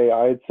 I'd say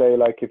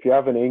like if you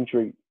have an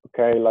injury,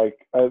 okay, like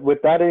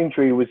with that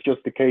injury, it was just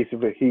a case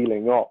of it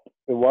healing up.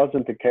 It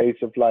wasn't a case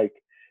of like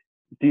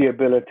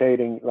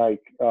debilitating,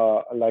 like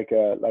a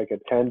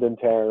tendon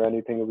tear or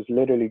anything. It was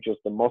literally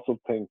just a muscle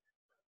thing.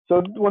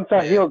 So once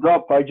that healed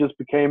up, I just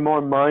became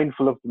more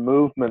mindful of the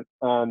movement,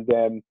 and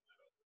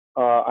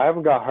I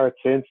haven't got hurt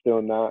since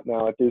doing that.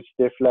 Now I do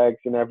stiff legs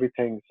and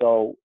everything.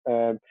 So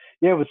it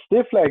was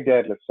stiff leg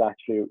deadlifts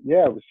actually.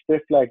 Yeah, it was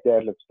stiff leg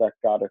deadlifts that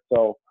got it.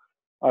 So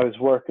I was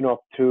working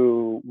up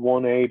to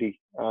 180,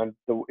 and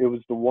it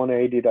was the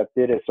 180 that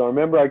did it. So I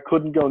remember I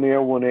couldn't go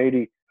near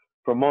 180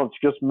 for months.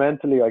 Just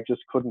mentally, I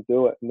just couldn't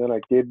do it. And then I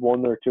did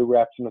 1 or 2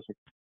 reps, and I was like,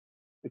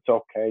 it's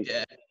okay.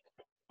 Yeah.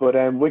 But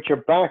with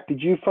your back,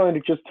 did you find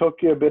it just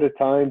took you a bit of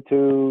time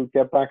to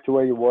get back to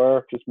where you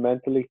were, just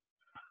mentally?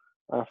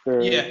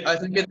 After? Yeah, I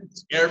think it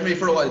scared me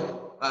for a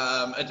while.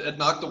 It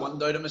knocked the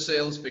wind out of my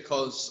sails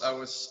because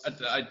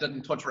I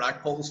didn't touch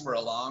rack pulls for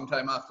a long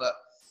time after that.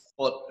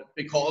 But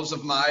because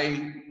of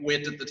my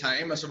weight at the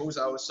time, I suppose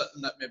I was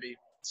sitting at maybe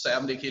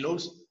 70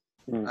 kilos,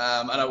 and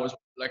I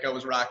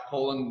was rack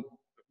pulling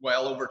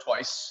well over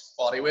twice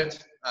body weight.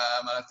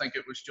 And I think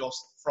it was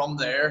just from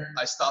there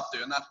I stopped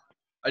doing that.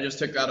 I just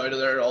took that out of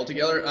there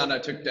altogether, and I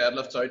took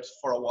deadlifts out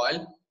for a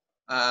while.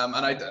 And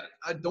I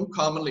don't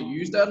commonly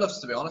use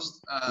deadlifts, to be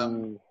honest.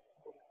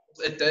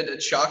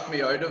 It shocked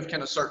me out of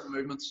kind of certain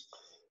movements,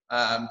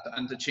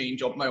 and to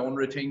change up my own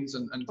routines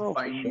and to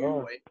find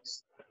new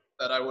ways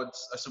that I would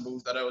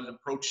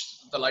approach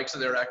the likes of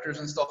the erectors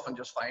and stuff, and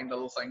just find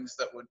little things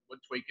that would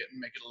tweak it and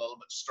make it a little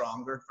bit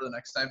stronger for the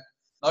next time.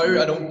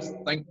 Now I don't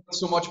think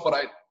so much, but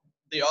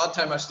the odd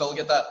time I still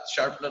get that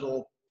sharp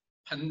little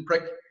pin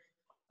prick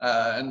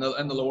in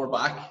the lower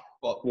back.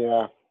 But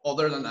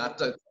other than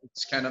that,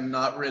 it's kind of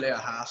not really a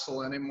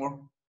hassle anymore.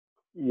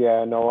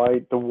 Yeah, no,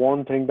 the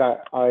one thing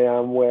that I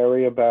am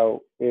wary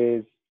about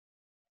is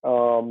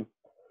Um,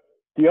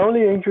 the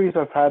only injuries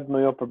I've had in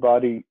my upper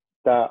body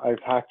that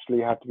I've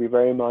actually had to be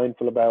very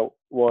mindful about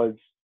was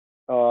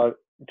uh,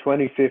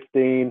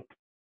 2015,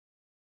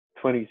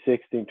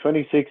 2016.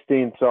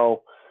 2016,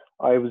 so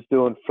I was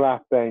doing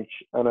flat bench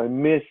and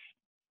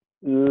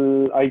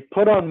I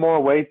put on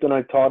more weight than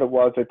I thought it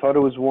was. I thought it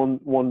was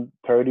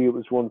 130, it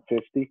was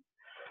 150.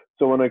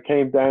 So when I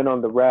came down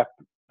on the rep,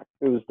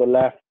 it was the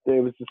left,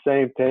 it was the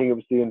same thing, it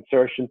was the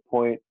insertion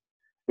point.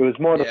 It was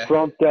more the Yeah.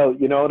 front delt,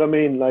 you know what I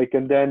mean? Like,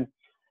 and then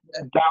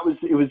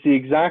it was the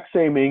exact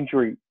same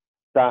injury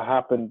that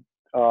happened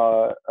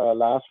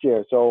last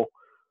year. So,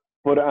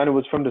 and it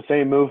was from the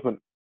same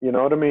movement. You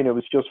know what I mean? It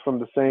was just from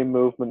the same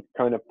movement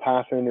kind of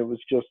pattern. It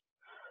was just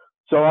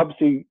so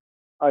obviously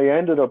I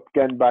ended up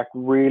getting back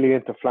really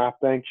into flat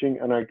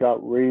benching, and I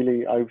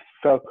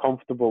felt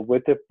comfortable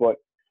with it, but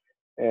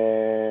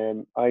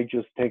I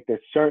just think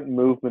there's certain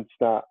movements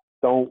that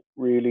don't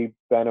really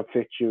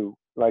benefit you.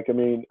 Like, I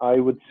mean, I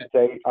would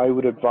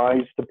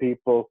advise the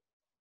people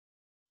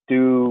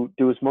do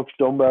as much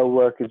dumbbell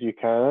work as you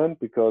can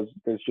because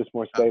there's just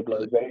more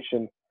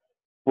stabilization.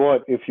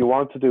 But if you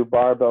want to do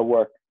barbell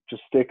work,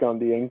 just stick on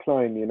the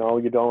incline. You know,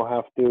 you don't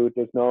have to.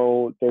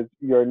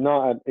 You're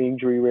not at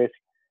injury risk.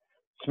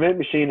 Smith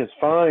machine is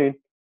fine.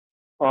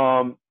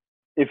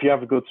 If you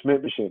have a good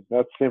Smith machine,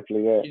 that's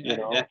simply it. Yeah, You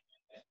know. yeah.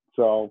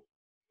 So.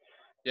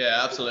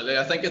 Yeah, absolutely.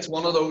 I think it's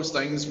one of those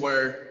things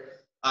where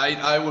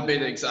I would be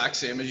the exact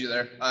same as you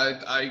there.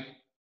 I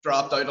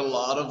dropped out a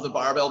lot of the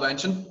barbell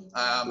benching,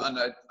 and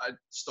I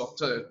stuck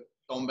to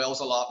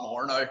dumbbells a lot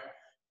more now.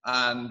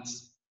 And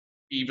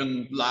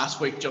even last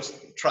week,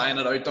 just trying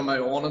it out on my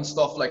own and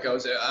stuff, like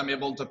I'm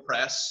able to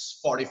press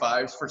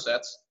 45s for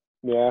sets.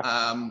 Yeah.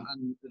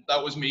 And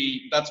that's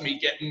me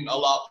getting a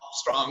lot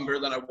stronger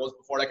than I was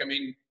before. Like, I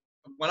mean,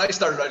 when I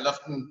started out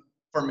lifting,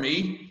 for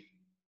me,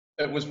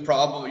 it was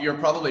you're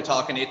probably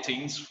talking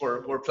 18s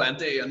were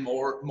plenty and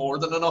more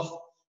than enough.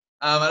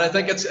 And I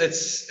think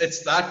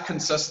it's that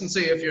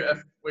consistency.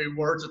 If we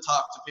were to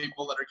talk to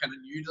people that are kind of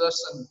new to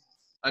this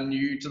and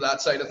new to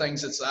that side of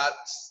things, it's that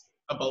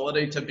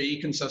ability to be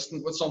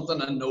consistent with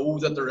something and know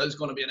that there is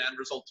going to be an end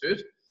result to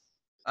it.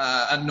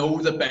 And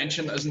know that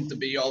benching isn't the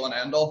be all and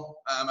end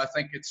all. I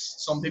think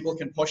it's some people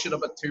can push it a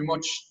bit too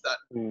much that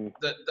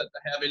the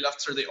heavy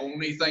lifts are the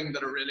only thing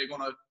that are really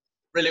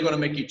gonna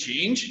make you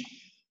change.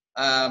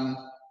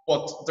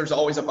 But there's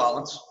always a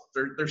balance.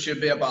 There should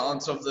be a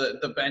balance of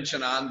the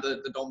benching and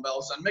the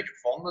dumbbells, and make it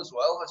fun as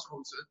well. I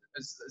suppose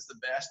is the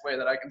best way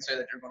that I can say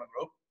that you're going to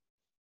grow.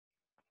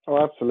 Oh,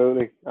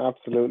 absolutely,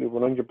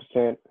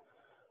 100%.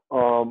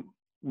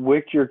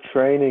 With your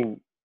training,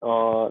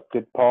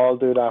 did Paul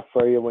do that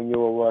for you when you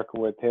were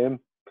working with him,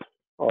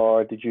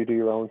 or did you do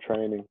your own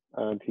training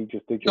and he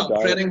just did your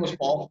diet? Training was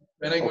Paul.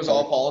 Training was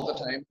all Paul at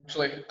the time,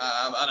 actually, and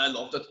I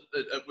loved it.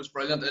 It was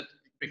brilliant.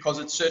 Because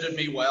it suited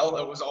me well.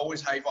 It was always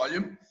high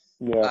volume.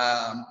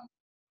 Yeah.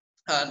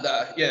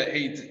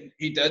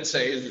 He did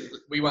say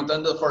we went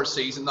into the first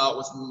season not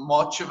with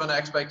much of an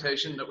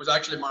expectation. It was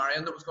actually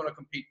Marion that was going to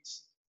compete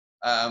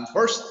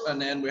first,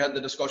 and then we had the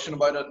discussion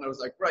about it, and I was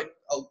like, right,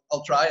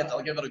 I'll try it,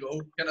 I'll give it a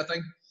go, kind of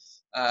thing.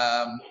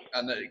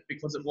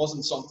 Because it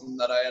wasn't something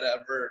that I had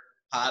ever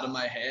had in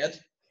my head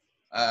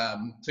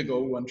to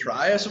go and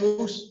try, I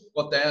suppose.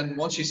 But then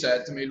once she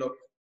said to me, look,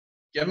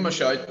 give him a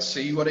shout,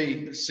 see what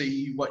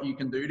you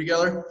can do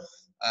together,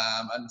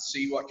 and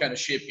see what kind of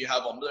shape you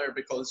have under there.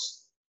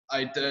 Because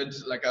I did,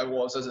 like I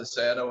was, as I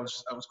said, I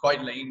was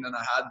quite lean, and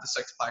I had the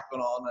six pack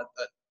going on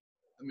at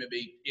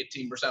maybe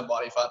 18%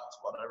 body fat,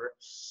 whatever.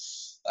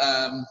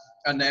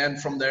 And then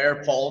from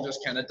there, Paul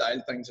just kind of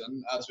dialed things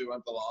in as we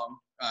went along,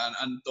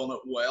 and done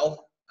it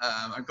well,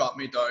 and got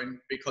me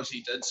down, because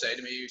he did say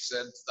to me, he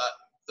said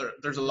that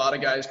there's a lot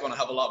of guys going to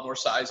have a lot more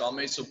size on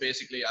me, so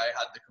basically I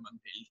had to come in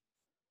peeled.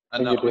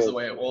 And that was the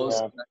way it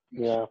was.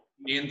 Yeah.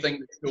 The main thing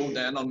that showed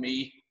then on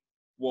me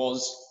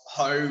was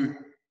how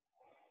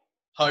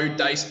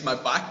diced my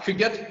back could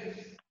get,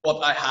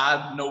 but I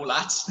had no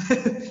lats.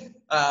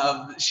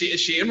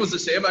 Shane was the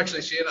same,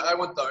 actually. Shane, I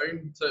went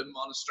down to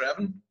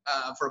Monastreven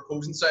for a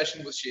posing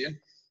session with Shane,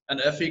 and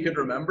if he could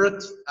remember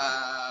it,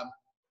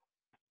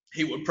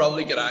 he would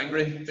probably get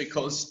angry,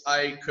 because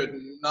I could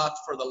not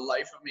for the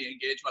life of me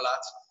engage my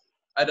lats.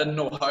 I didn't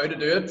know how to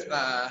do it,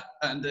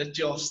 and it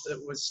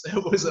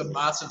was a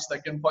massive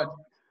sticking point.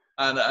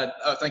 And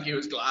I think he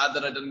was glad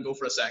that I didn't go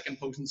for a second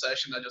posing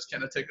session. I just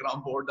kind of took it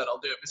on board that I'll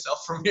do it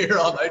myself from here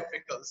on out,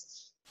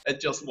 because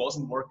it just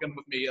wasn't working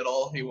with me at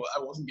all. I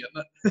wasn't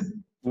getting it.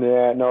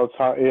 Yeah, no, it's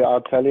hard. Yeah,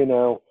 I'll tell you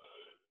now,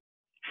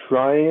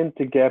 trying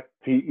to get,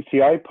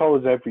 see, I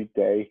pose every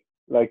day.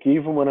 Like,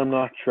 even when I'm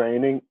not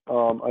training,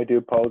 I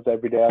do pose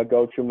every day. I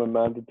go through my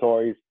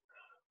mandatories.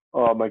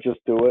 I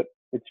just do it.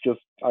 It's just,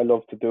 I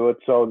love to do it.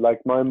 So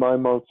like my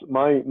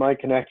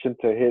connection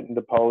to hitting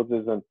the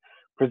poses and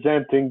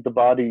presenting the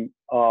body,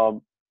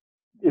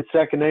 it's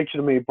second nature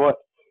to me. But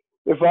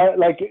if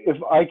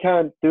I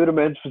can't do the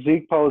men's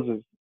physique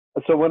poses,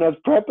 so when I was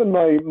prepping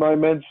my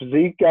men's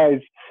physique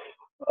guys,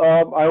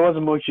 I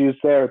wasn't much use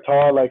there at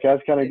all. Like, I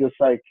was kind of just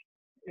like,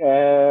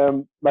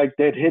 Like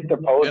they'd hit their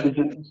poses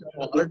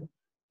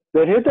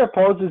they'd hit their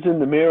poses in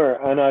the mirror,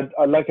 and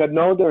I'd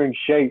know they're in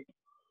shape.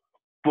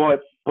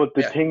 But the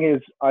Yeah, thing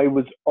is, I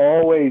was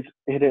always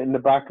hit it in the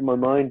back of my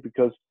mind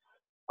because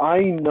I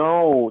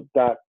know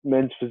that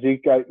men's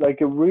physique,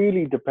 like it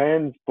really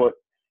depends. But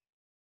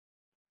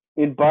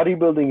in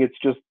bodybuilding, it's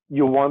just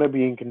you want to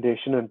be in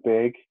condition and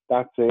big.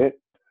 That's it.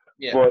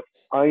 yeah, But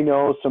I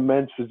know some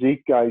men's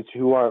physique guys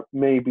who are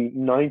maybe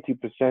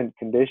 90%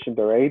 conditioned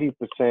or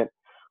 80%,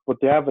 but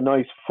they have a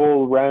nice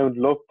full round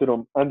look to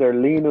them and they're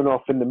lean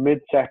enough in the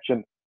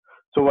midsection.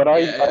 So yeah, I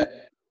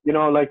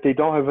yeah. like they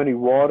don't have any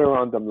water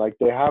on them. Like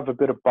they have a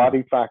bit of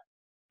body fat,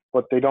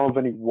 but they don't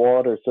have any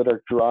water, so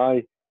they're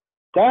dry.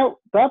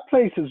 That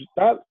place is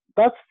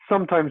that's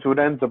sometimes what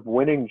ends up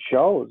winning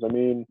shows. I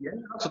mean, Yeah.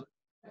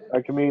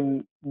 like I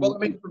mean, Well, I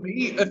mean, for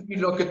me, if you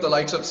look at the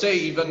likes of, say,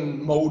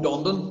 even Mo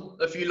Dundon,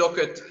 if you look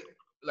at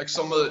like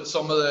some of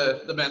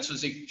the men's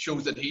physique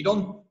shows that he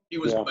done, he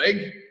was yeah,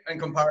 big in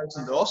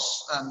comparison to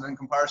us and in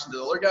comparison to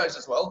the other guys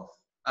as well.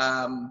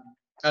 Um,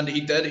 and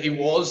he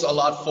was a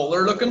lot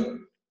fuller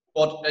looking,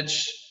 but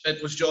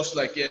it was just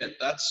like, yeah,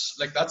 that's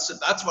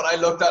what I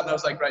looked at and I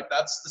was like, right,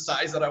 that's the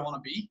size that I want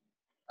to be.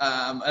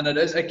 And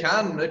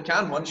it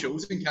can win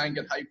shows and can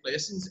get high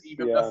placings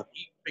even if yeah,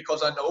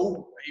 because I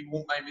know he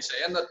won't mind me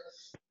saying that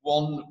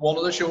one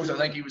of the shows I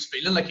think he was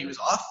feeling like he was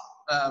off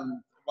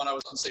when I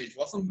was on stage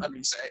with him, and he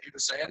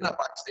was saying that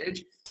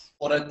backstage.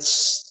 But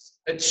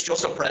it's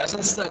just a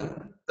presence thing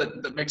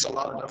that makes a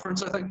lot of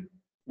difference, I think.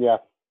 yeah,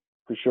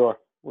 for sure,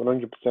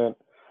 100%.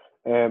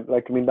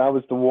 Like I mean, that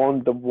was the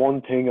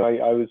one thing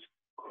I was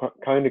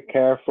kind of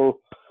careful.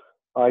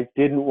 I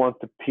didn't want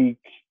to peak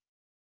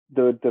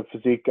the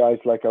physique guys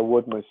like I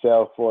would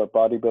myself or a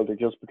bodybuilder,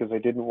 just because I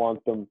didn't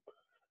want them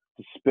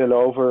to spill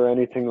over or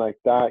anything like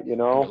that. I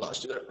think I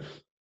lost you there.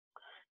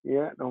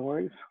 Yeah, no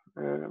worries.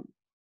 Um,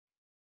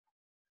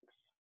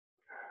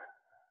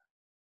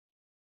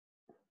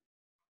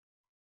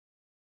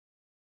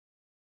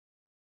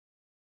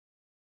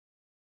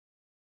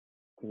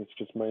 I think it's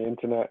just my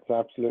internet. It's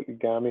absolutely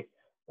gammy.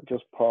 I'll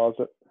just pause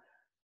it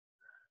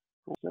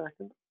for a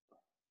second.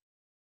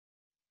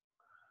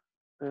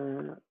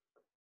 Uh,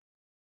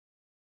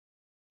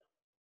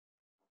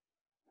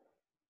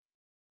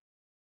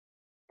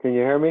 can you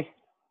hear me?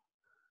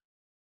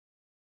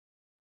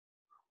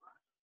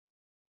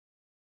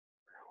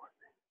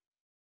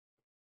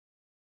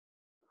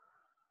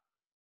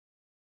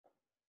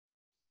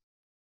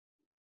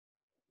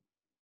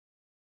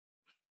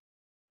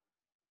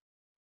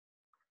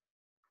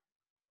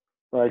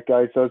 Right,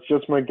 guys. So it's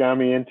just my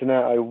gammy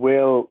internet. I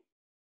will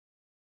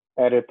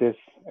edit this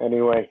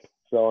anyway.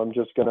 So I'm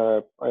just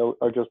gonna.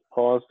 I'll just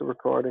pause the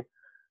recording.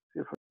 See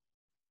if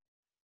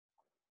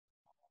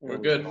We're there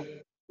we go.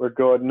 good. We're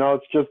good. No,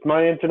 it's just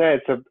my internet.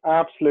 It's an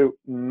absolute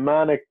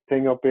manic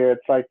thing up here.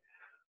 It's like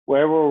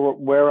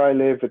where I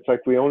live. It's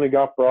like we only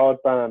got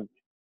broadband,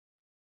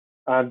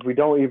 and we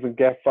don't even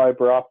get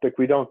fiber optic.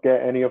 We don't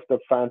get any of the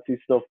fancy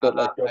stuff that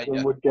like Dublin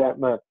Yeah. would get,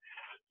 man.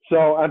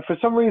 So, and for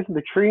some reason,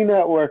 the tree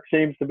network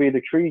the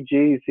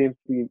 3G seems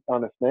to be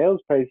on a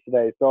snail's pace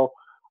today. So,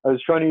 I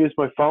was trying to use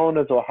my phone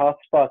as a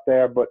hotspot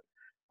there, but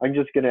I'm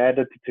just going to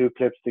edit the two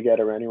clips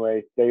together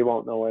anyway. They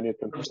won't know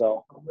anything.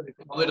 So,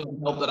 Probably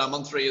doesn't help that I'm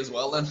on 3 as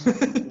well then.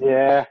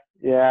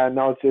 yeah,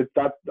 no, it's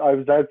that I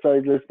was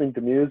outside listening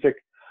to music,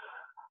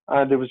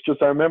 and it was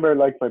just I remember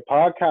like my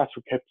podcast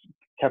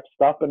kept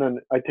stopping, and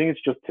I think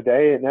it's just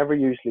today. It never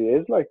usually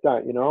is like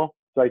that, you know.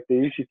 It's like they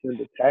usually send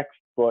a text,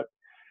 but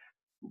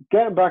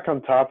getting back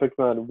on topic,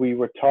 man, we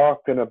were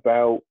talking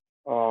about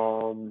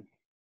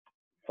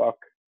fuck.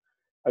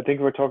 I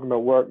think we're talking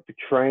about work, the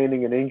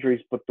training and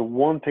injuries. But the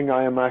main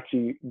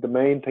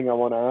thing I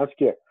want to ask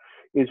you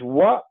is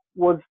what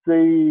was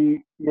the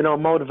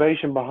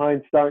motivation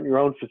behind starting your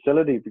own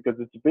facility? Because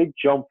it's a big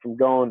jump from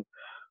going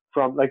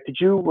from like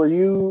were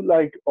you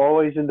like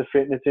always in the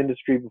fitness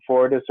industry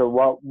before this, or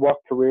what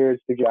careers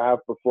did you have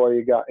before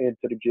you got into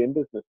the gym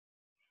business?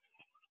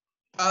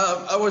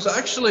 I was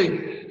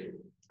actually,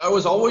 I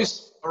was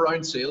always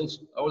around sales.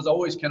 I was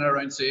always kind of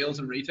around sales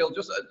and retail,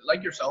 just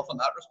like yourself in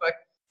that respect.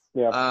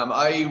 Yeah.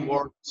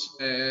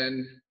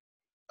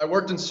 I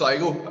worked in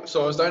Sligo,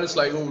 so I was down in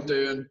Sligo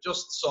doing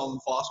just some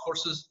fast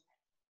courses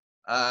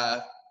uh,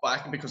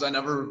 back because I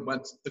never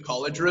went the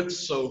college route,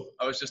 so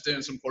I was just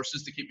doing some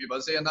courses to keep me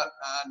busy and that.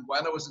 And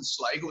when I was in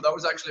Sligo, that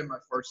was actually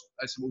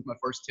I suppose, my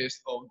first taste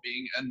of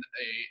being in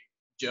a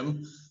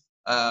gym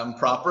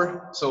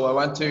proper. So I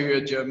went to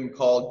a gym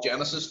called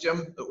Genesis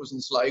Gym that was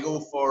in Sligo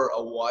for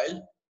a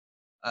while.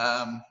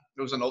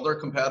 There was another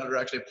competitor,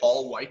 actually,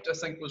 Paul White, I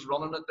think, was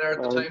running it there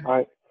at the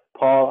time.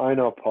 I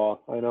know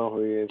Paul. I know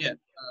who he is. Yeah,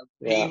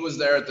 Yeah. he was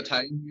there at the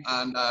time,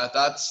 and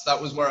that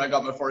was where I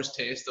got my first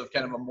taste of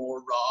kind of a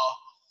more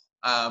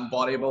raw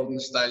bodybuilding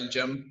style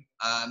gym.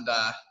 And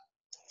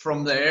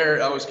from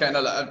there, I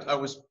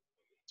was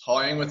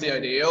toying with the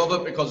idea of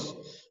it because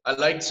I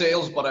liked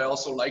sales, but I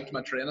also liked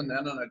my training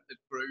then, and it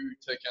grew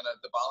to kind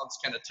of the balance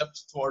kind of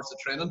tipped towards the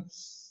training.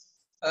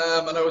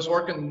 And I was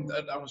working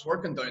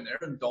down there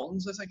in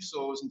Duns, I think.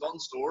 So I was in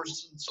Duns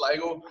stores in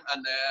Sligo,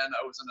 and then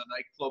I was in a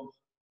nightclub,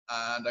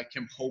 and I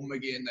came home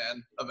again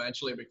then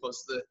eventually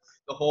because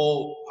the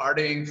whole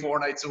partying 4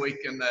 nights a week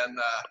and then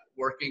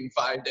working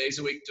 5 days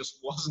a week just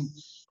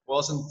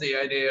wasn't the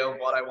idea of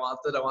what I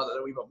wanted. I wanted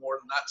a wee bit more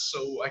than that.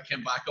 So I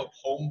came back up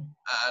home,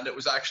 and it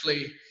was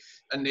actually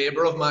a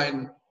neighbour of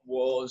mine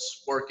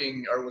was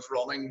working or was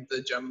running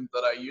the gym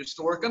that I used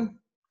to work in.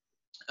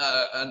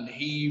 And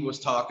he was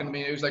talking to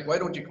me. He was like, "Why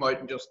don't you come out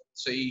and just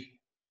see,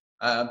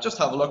 just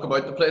have a look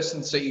about the place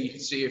and see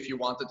if you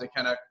wanted to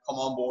kind of come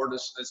on board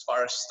as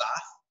far as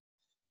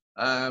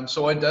staff."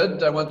 So I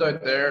did. I went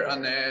out there,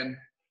 and then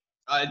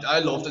I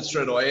loved it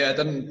straight away. I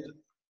didn't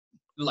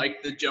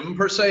like the gym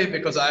per se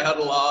because I had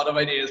a lot of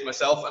ideas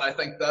myself, and I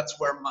think that's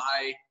where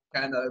my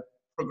kind of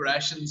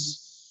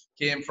progressions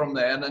came from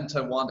then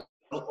into wanting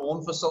my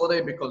own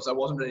facility because I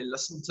wasn't really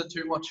listened to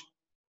too much.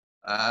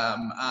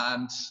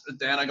 And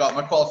then I got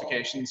my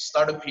qualifications,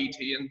 started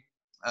PTing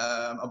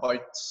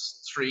about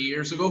 3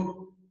 years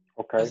ago,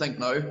 I Okay. think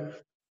now.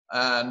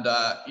 And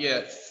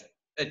yeah,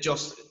 it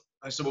just,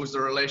 I suppose the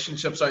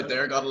relationships out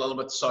there got a little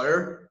bit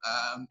sour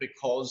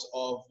because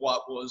of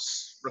what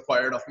was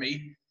required of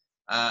me.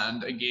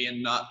 And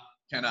again, not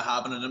kind of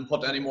having an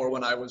input anymore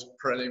when I was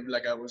pretty,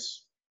 like I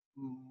was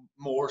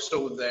more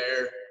so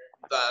there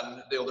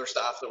than the other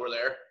staff that were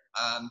there.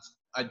 And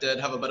I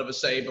did have a bit of a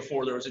say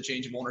before there was a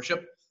change of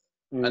ownership.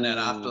 And then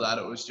after Mm, that,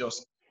 it was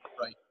just,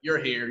 right, you're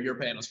here, you're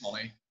paying us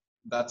money.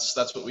 That's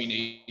what we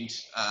need.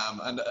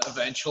 And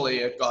eventually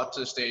it got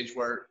to a stage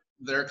where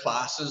their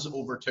classes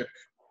overtook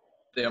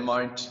the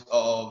amount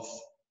of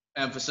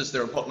emphasis they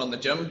were putting on the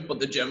gym, but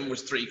the gym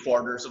was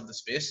 3/4 of the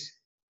space.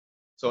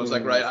 So I was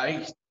like, right,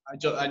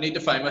 mm, I need to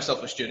find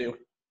myself a studio.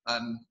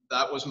 And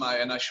that was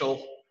my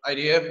initial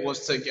idea,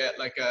 was to get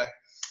like a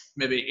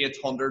maybe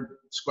 800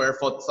 square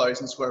foot,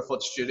 1,000 square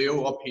foot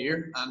studio up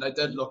here. And I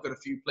did look at a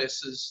few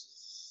places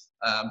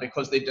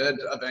because they did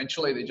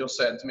eventually, they just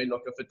said to me,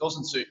 look, if it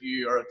doesn't suit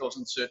you or it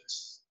doesn't suit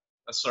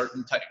a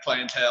certain type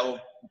clientele,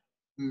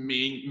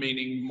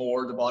 meaning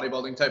more the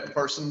bodybuilding type of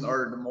person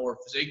or the more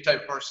physique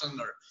type of person,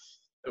 or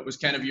it was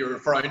kind of your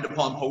frowned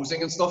upon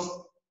posing and stuff.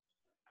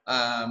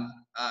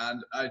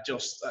 And I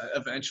just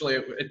eventually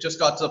it just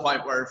got to the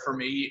point where for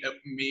me it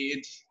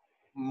made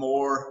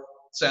more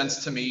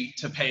sense to me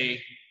to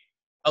pay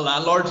a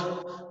landlord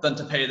than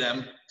to pay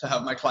them to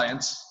have my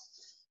clients.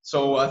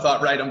 So I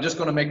thought, right, I'm just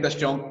going to make this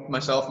jump.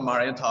 Myself and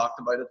Marion talked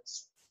about it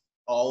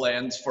all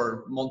ends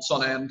for months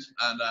on end,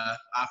 and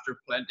after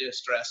plenty of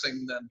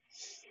stressing, then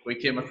we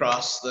came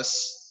across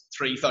this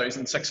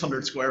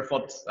 3,600 square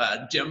foot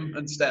gym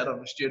instead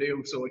of a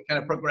studio. So it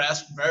kind of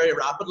progressed very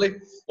rapidly,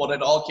 but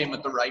it all came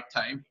at the right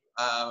time.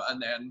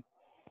 And then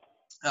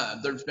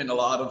there's been a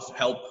lot of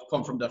help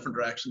come from different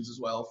directions as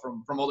well,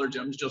 from other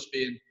gyms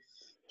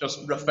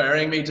just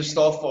referring me to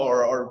stuff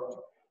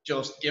or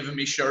just giving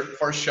me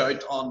first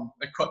shout on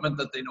equipment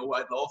that they know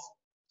I'd love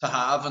to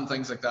have and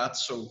things like that.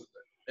 So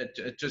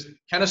it just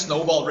kind of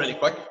snowballed really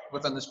quick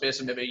within the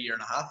space of maybe a year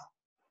and a half.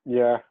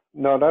 yeah.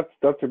 No,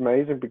 that's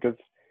amazing because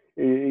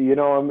you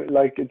know, I'm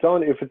like it's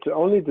only if it's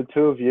only the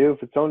two of you,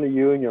 if it's only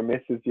you and your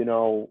missus, you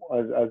know,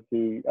 as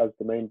the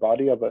main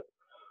body of it.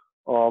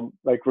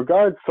 Like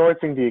regards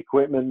sourcing the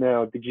equipment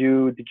now, did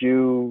you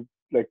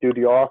like do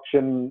the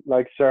auction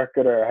like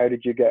circuit, or how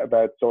did you get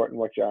about sorting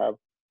what you have?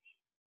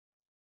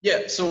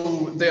 Yeah,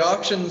 so the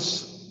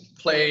auctions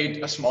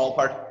played a small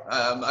part.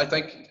 I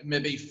think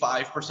maybe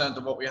 5%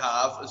 of what we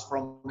have is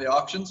from the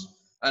auctions.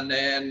 And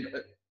then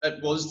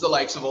it was the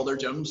likes of other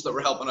gyms that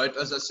were helping out.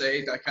 As I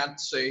say, I can't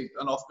say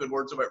enough good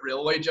words about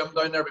Railway Gym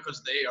down there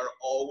because they are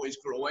always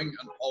growing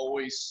and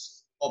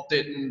always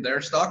updating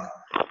their stock.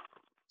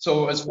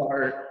 So as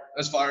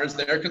far as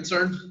they're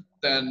concerned,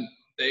 then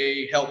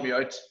they help me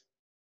out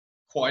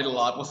quite a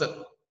lot with it.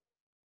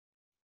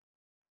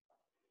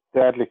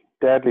 Deadly,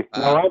 deadly.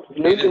 No, They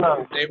absolutely, did.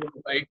 man. They were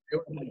a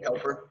big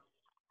helper.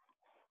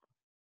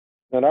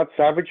 No, that's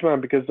savage, man.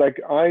 Because like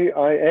I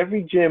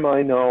every gym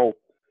I know,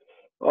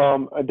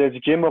 there's a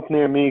gym up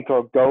near me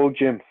called Go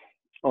Gym,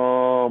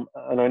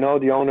 and I know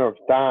the owner of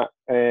that.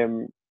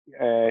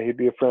 He'd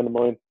be a friend of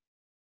mine.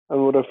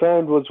 And what I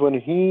found was when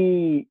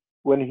he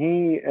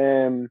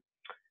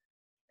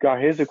got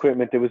his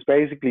equipment, it was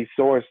basically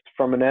sourced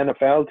from an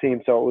NFL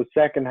team, so it was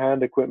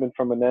secondhand equipment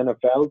from an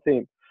NFL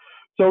team.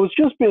 So it was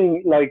just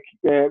being like,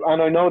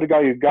 and I know the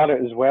guy who got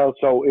it as well.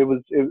 So it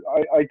was.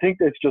 I think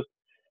it's just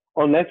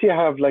unless you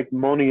have like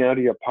money out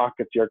of your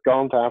pocket, you're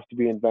going to have to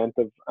be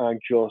inventive and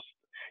just,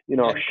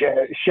 Yeah,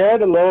 share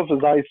the love,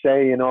 as I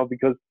say,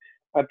 because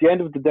at the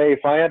end of the day,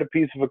 if I had a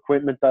piece of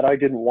equipment that I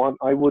didn't want,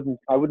 I wouldn't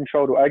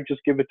throw it. I'd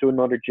just give it to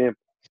another gym.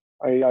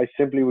 I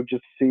simply would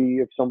just see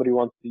if somebody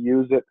wants to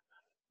use it,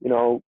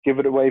 give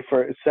it away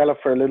sell it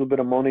for a little bit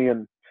of money,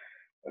 and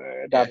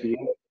yeah, that'd be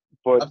it.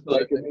 But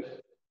like, absolutely.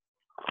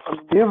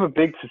 you have a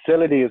big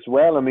facility as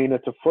well. I mean,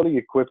 it's a fully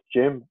equipped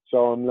gym.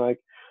 So I'm like,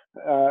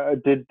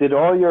 did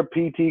all your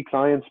PT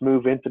clients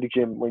move into the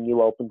gym when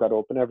you opened that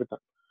up and everything?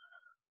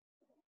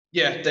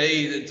 Yeah,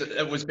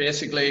 it was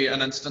basically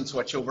an instant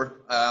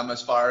switchover.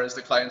 As far as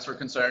the clients were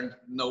concerned,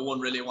 no one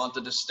really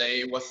wanted to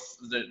stay with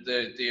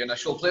the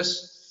initial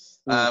place,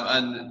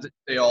 and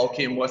they all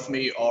came with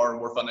me or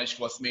were finished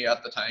with me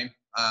at the time.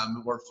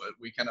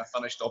 We kind of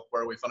finished up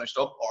where we finished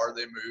up, or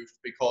they moved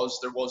because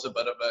there was a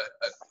bit of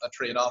a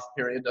trade-off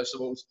period, I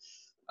suppose,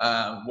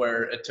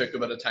 where it took a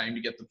bit of time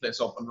to get the place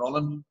up and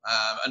running.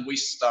 And we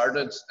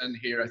started in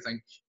here, I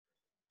think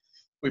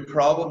we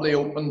probably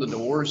opened the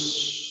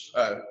doors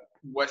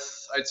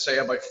with, I'd say,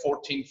 about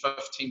 14,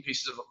 15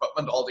 pieces of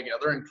equipment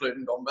altogether,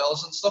 including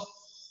dumbbells and stuff.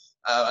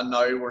 And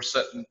now we're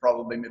sitting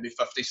probably maybe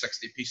 50,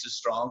 60 pieces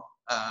strong.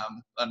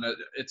 And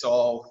it's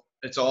all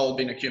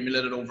been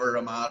accumulated over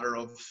a matter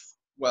of,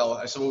 well,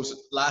 I suppose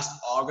last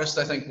August,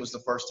 I think, was the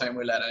first time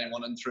we let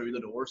anyone in through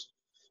the doors.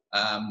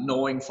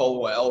 Knowing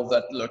full well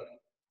that, look,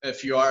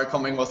 if you are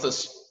coming with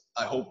us,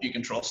 I hope you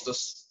can trust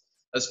us,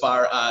 as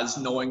far as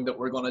knowing that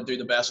we're going to do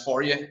the best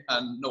for you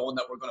and knowing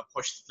that we're going to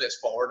push the place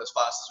forward as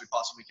fast as we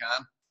possibly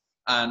can.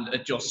 And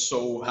it just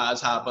so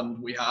has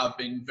happened. We have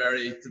been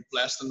very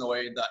blessed in the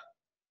way that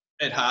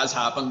it has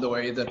happened the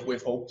way that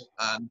we've hoped,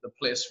 and the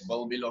place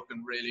will be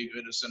looking really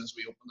good as soon as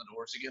we open the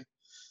doors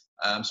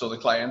again. So the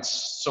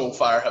clients so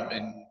far have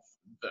been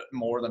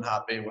more than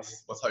happy with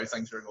how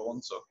things are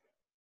going. So.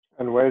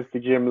 And where's the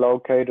gym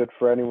located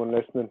for anyone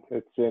listening?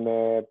 It's in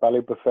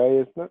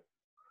Ballybuffet, isn't it?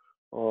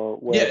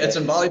 Yeah, it's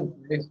in Bally.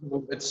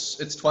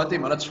 It's 20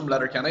 minutes from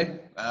Letterkenny.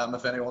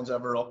 If anyone's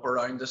ever up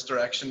around this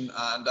direction,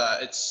 and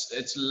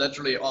it's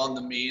literally on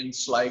the main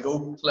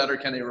Sligo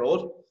Letterkenny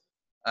Road.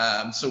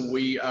 So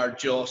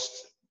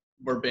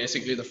we're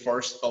basically the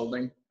first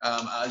building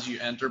as you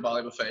enter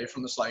Ballybuffet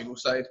from the Sligo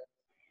side.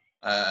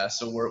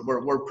 So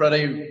we're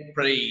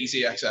pretty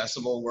easy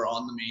accessible. We're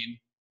on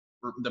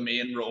the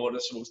main road, I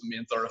suppose, the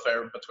main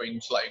thoroughfare between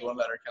Sligo and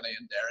Letterkenny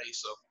and Derry.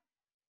 So.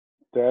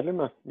 Deadly,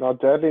 man. Not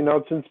deadly. No,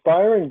 it's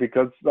inspiring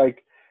because,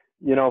 like,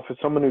 you know, for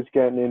someone who's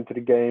getting into the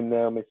game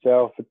now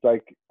myself, it's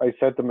like I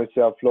said to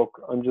myself, look,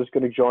 I'm just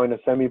going to join a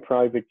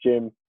semi-private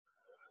gym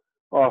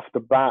off the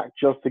bat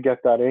just to get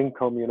that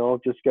income, you know,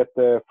 just get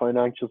the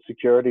financial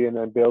security and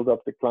then build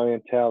up the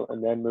clientele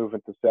and then move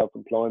into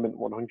self-employment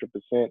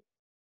 100%.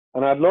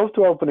 And I'd love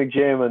to open a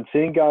gym, and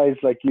seeing guys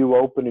like you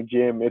open a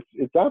gym,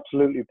 it's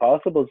absolutely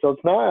possible. So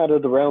it's not out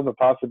of the realm of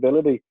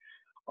possibility.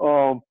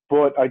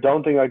 But I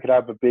don't think I could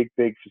have a big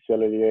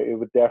facility. It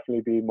would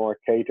definitely be more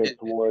catered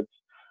towards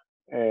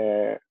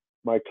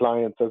my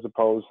clients as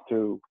opposed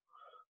to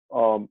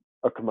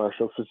a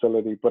commercial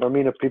facility. But I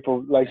mean, if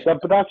people like that,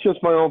 but that's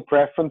just my own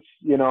preference,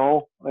 you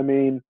know. I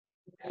mean,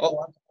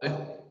 I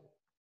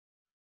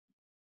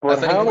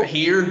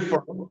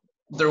think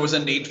there was a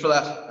need for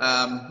that,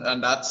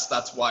 and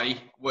that's why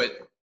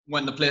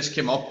when the place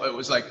came up, it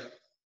was like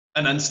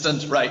an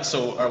instant, right?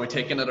 So are we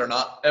taking it or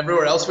not?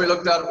 Everywhere else we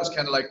looked at, it was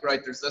kind of like, right,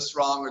 there's this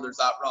wrong or there's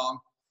that wrong.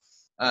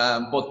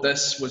 But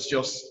this was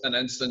just an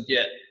instant.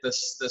 Yeah,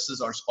 this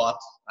is our spot.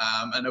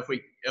 And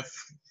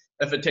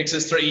if it takes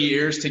us 3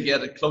 years to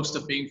get it close to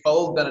being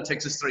full, then it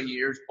takes us 3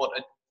 years. But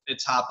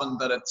it's happened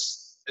that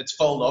it's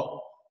filled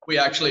up. We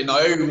actually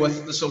now,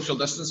 with the social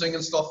distancing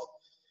and stuff,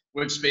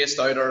 we've spaced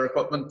out our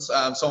equipment.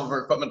 Some of our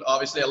equipment,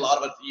 obviously, a lot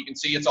of it, you can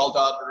see it's all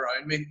dotted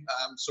around me.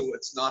 So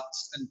it's not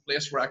in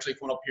place. We're actually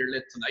coming up here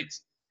late tonight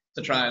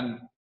to try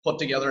and put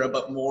together a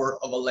bit more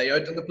of a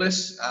layout in the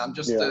place,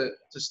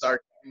 to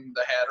start getting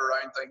the head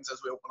around things as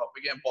we open up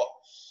again. But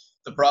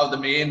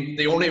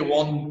the only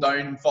one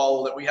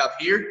downfall that we have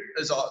here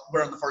is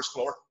we're on the first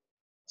floor.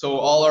 So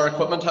all our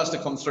equipment has to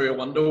come through a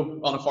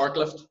window on a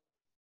forklift.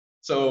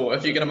 So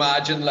if you can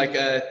imagine, like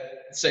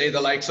say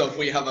the likes of,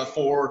 we have a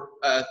four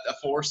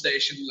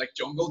station like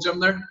jungle gym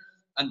there,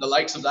 and the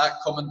likes of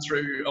that coming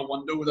through a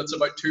window that's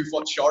about 2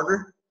 foot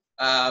shorter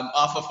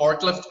off a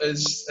forklift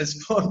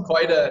is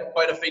quite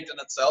a feat in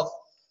itself.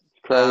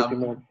 It's crazy,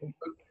 man.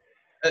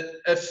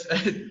 If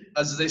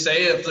as they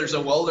say, if there's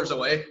a will, there's a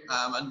way,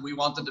 and we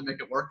wanted to make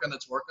it work, and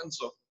it's working.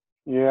 So.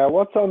 Yeah,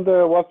 what's on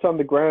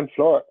the ground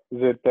floor? Is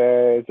it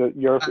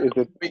Europe?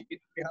 We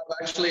have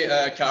actually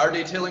a car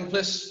detailing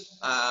place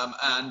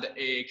and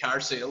a car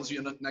sales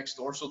unit next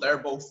door. So they're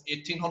both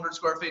 1,800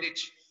 square feet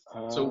each.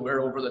 So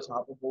we're over the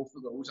top of both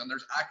of those. And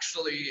there's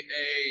actually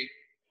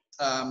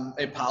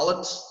a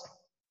pallet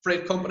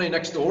freight company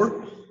next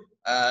door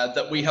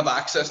that we have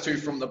access to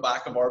from the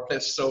back of our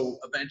place. So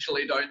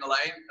eventually down the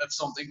line, if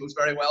something goes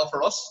very well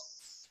for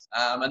us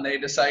and they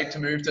decide to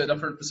move to a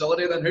different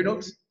facility, then who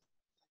knows?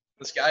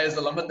 The sky is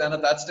the limit then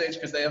at that stage,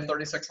 because they have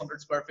 3,600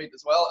 square feet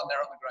as well, and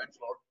they're on the ground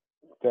floor.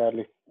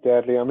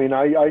 Deadly. I mean,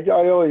 I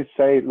always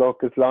say,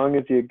 look, as long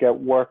as you get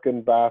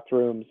working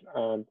bathrooms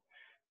and,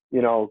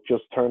 you know,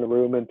 just turn a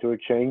room into a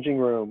changing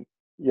room,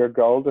 you're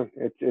golden.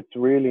 It's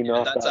really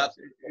not that.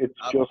 It's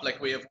just like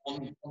we have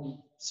one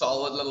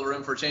solid little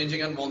room for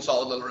changing in, one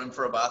solid little room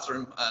for a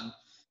bathroom, and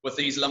with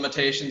these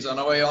limitations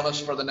anyway on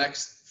us for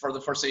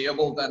the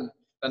foreseeable, then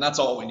that's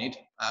all we need.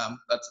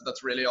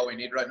 That's really all we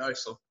need right now.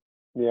 So.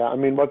 Yeah, I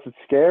mean, what's it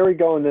scary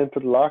going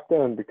into the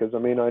lockdown? Because I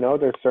mean, I know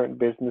there's certain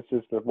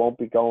businesses that won't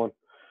be going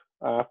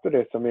after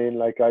this. I mean,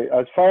 like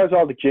as far as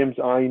all the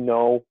gyms I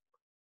know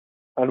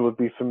and would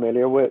be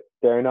familiar with,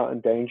 they're not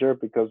in danger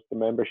because the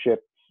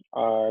memberships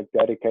are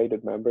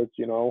dedicated members,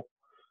 you know.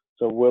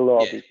 So we'll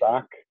all Yeah. be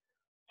back.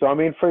 So I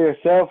mean, for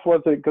yourself,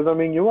 was it? Because I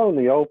mean, you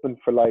only opened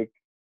for like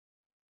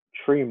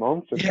 3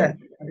 months or Yeah.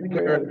 something. I think we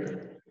 3 months.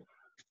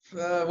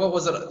 were, what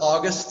was it,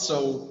 August?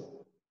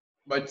 So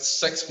about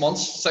 6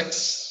 months,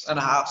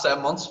 6.5,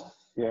 7 months.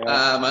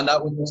 Yeah, And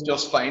that was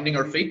just finding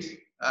our feet.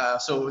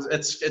 So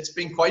it's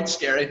been quite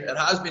scary. It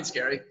has been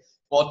scary,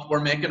 but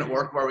we're making it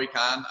work where we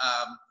can.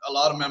 A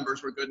lot of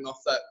members were good enough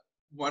that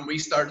when we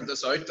started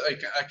this out,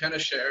 I kind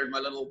of shared my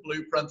little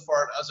blueprint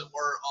for it, as it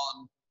were,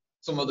 on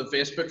some of the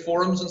Facebook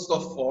forums and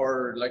stuff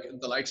for like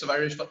the likes of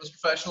Irish fitness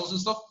professionals and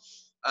stuff.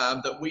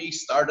 That we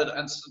started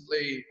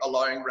instantly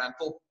allowing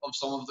rental of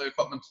some of the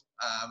equipment,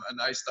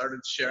 and I started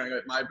sharing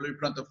out my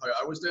blueprint of how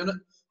I was doing it,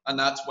 and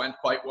that's went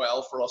quite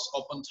well for us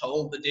up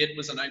until the date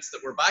was announced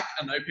that we're back,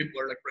 and now people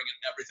are like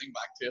bringing everything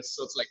back to us.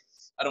 So it's like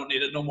I don't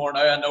need it no more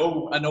now.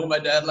 I know my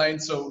deadline,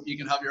 so you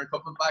can have your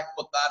equipment back.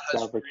 But that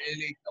has garbage.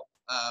 really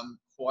helped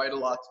quite a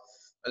lot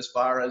as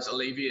far as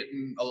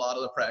alleviating a lot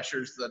of the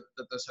pressures that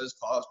this has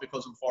caused,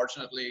 because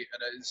unfortunately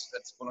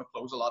it's going to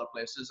close a lot of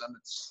places, and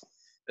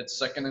it's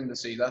sickening to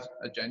see that.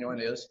 It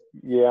genuinely is.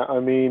 Yeah,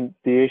 I mean,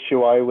 the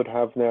issue I would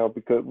have now,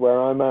 because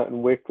where I'm at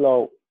in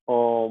Wicklow,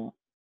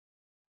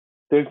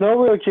 there's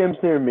no real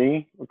gyms near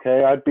me.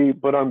 Okay,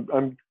 but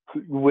I'm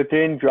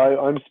within drive.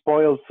 I'm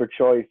spoiled for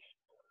choice.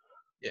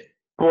 Yeah.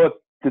 But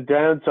the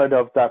downside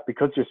of that,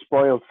 because you're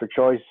spoiled for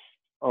choice,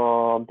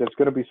 there's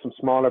going to be some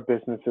smaller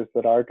businesses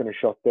that are going to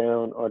shut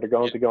down, or they're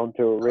going Yeah. to go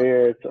into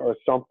arrears or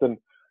something.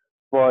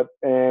 But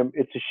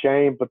it's a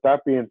shame. But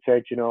that being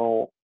said, you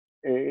know,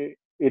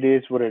 it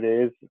is what it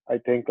is. I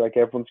think like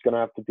everyone's going to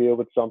have to deal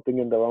with something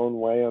in their own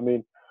way. I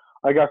mean,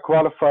 I got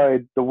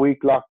qualified the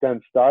week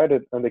lockdown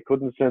started, and they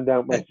couldn't send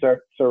out my certs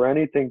or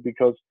anything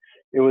because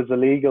it was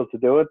illegal to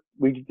do it.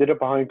 We did it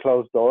behind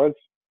closed doors.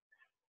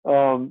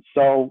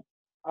 So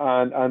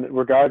and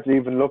regards to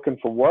even looking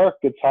for work,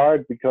 it's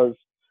hard because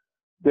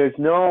there's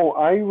no.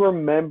 I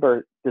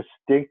remember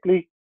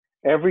distinctly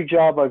every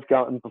job I've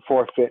gotten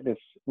before fitness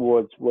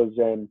was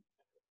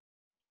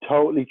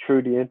totally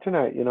through the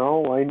internet. You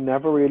know, I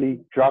never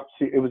really dropped.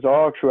 It was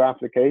all through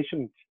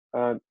applications,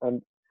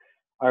 and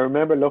I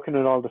remember looking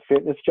at all the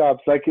fitness jobs.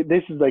 Like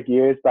this is like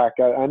years back,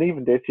 and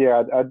even this year,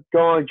 I'd go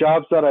on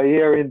jobs that I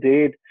hear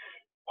Indeed,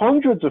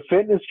 hundreds of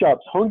fitness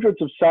jobs,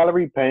 hundreds of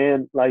salary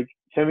paying like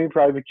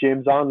semi-private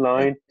gyms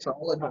online.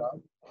 Solid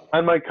job.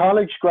 And my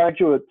college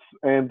graduates,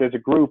 and there's a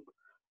group,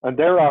 and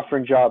they're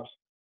offering jobs,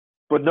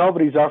 but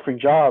nobody's offering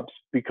jobs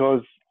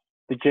because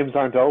the gyms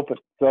aren't open.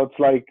 So it's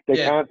like they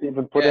Yeah. can't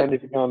even put Yeah.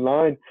 anything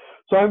online.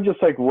 So I'm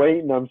just like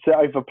waiting.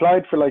 I've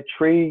applied for like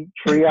three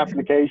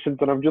applications,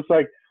 and I'm just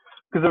like,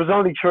 because there was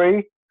only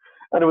three,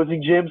 and it was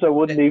in gyms I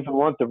wouldn't even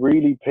want to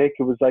really pick.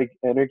 It was like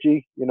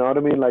energy, you know what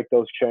I mean, like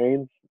those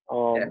chains.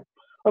 Yeah.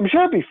 I'm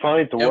sure it'd be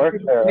fine to Yeah. work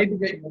We there. need to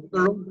get the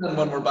room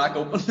when we're back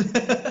open.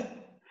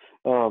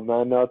 Oh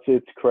man, no,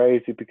 it's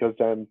crazy because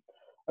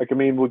like I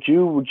mean, would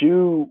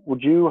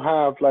you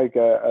have like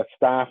a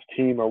staff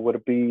team, or would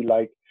it be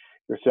like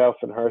yourself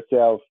and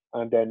herself,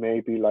 and then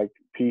maybe like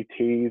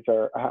PTs,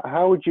 or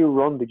how would you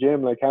run the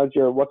gym? Like,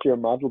 what's your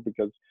model?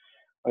 Because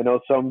I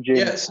know some gyms.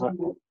 Yeah.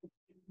 So,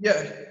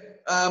 yeah.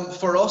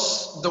 For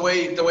us, the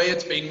way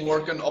it's been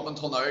working up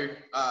until now,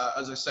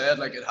 as I said,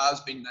 like it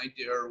has been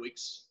 90-hour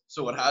weeks.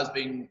 So it has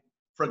been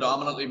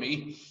predominantly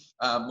me,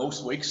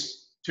 most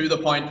weeks, to the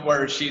point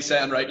where she's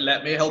saying, right,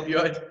 let me help you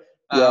out.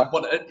 Yeah,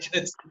 But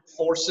it's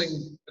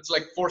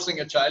like forcing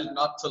a child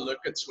not to look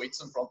at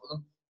sweets in front of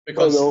them, I know.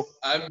 because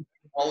I'm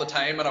all the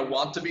time and I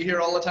want to be here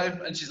all the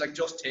time. And she's like,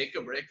 just take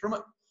a break from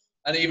it.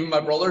 And even my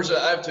brothers,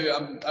 I have two.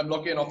 I'm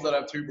lucky enough that I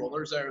have two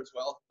brothers there as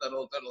well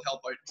that'll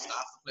help out and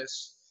staff the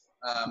place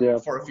Yeah,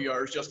 for a few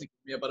hours, just to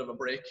give me a bit of a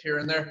break here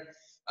and there.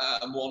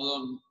 One of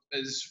them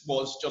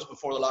was just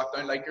before the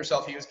lockdown, like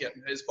yourself. He was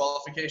getting his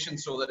qualification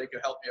so that he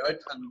could help me out,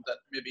 and that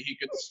maybe he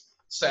could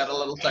set a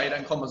little side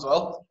income as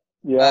well.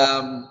 yeah,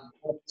 Um,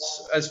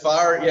 as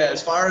far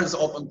as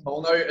up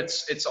until now,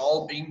 it's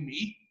all been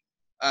me.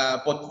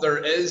 But there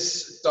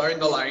is down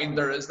the line,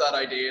 there is that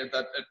idea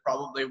that it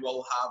probably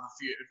will have a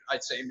few.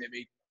 I'd say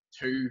maybe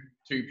two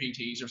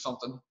PTs or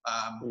something,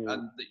 mm,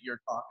 and that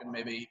you're talking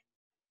maybe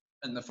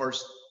in the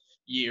first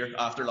year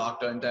after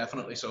lockdown,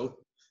 definitely so.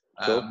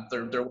 cool.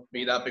 There will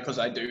be that, because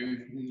I do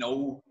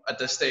know at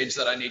this stage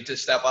that I need to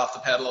step off the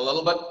pedal a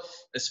little bit,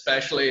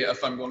 especially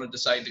if I'm going to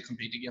decide to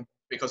compete again,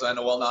 because I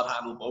know I'll not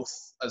handle both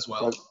as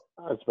well.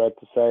 I was about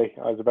to say.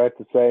 I was about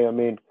to say. I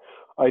mean,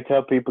 I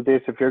tell people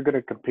this: if you're going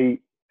to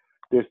compete,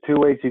 there's two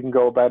ways you can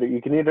go about it.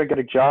 You can either get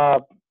a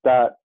job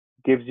that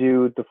gives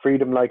you the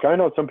freedom. Like I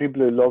know some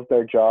people who love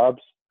their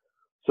jobs,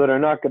 so they're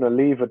not going to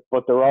leave it,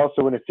 but they're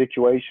also in a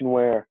situation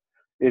where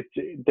it's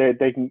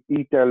they can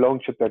eat their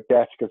lunch at their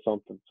desk or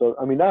something. So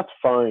I mean that's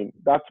fine.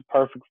 That's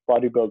perfect for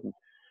bodybuilding.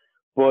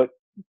 But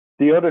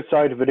the other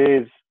side of it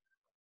is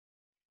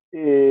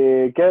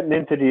getting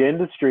into the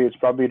industry is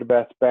probably the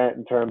best bet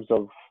in terms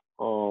of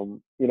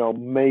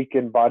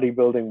making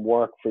bodybuilding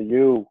work for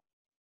you.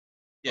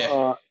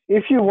 Yeah,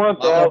 If you a want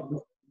lot help,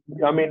 more.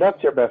 I mean,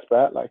 that's your best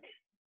bet. Like,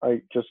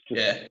 I just,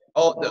 Yeah.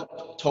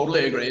 Oh,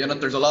 totally agree. And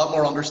there's a lot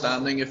more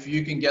understanding if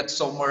you can get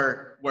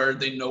somewhere where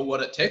they know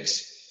what it takes.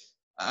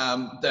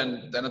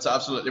 Then it's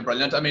absolutely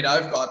brilliant. I mean,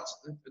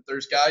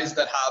 there's guys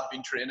that have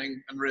been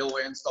training in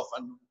railway and stuff,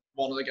 and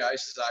one of the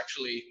guys has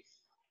actually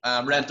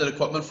rented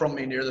equipment from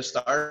me near the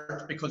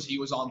start because he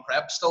was on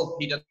prep still.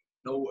 He didn't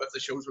know if the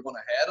shows were going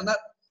ahead and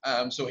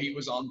that. So he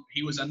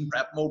was in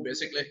prep mode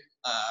basically,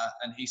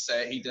 and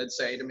he did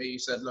say to me, he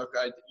said, "Look,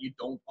 you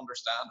don't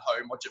understand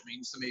how much it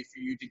means to me for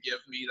you to give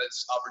me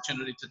this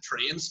opportunity to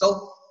train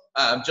still,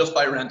 just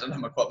by renting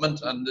him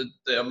equipment, and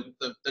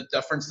the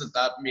difference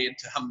that made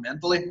to him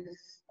mentally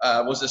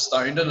was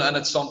astounding, and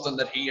it's something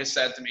that he has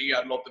said to me,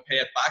 I'd love to pay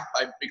it back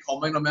by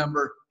becoming a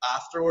member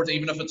afterwards,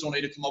 even if it's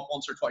only to come up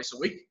once or twice a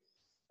week."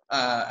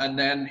 And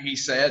then he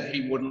said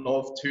he would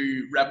love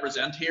to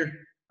represent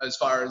here as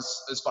far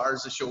as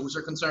the shows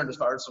are concerned, as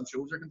far as some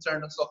shows are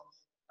concerned and stuff.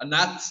 And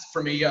that,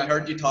 for me, I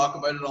heard you talk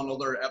about it on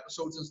other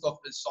episodes and stuff,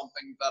 is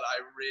something that I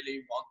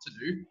really want to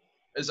do.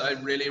 Is I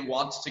really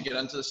want to get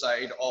into the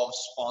side of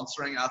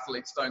sponsoring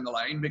athletes down the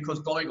line, because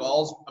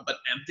Donegal's a bit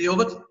empty of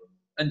it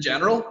in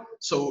general.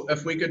 So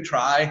if we could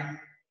try,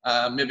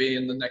 maybe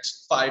in the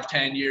next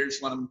 5-10 years,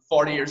 when I'm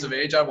 40 years of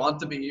age, I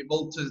want to be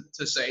able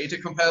to say to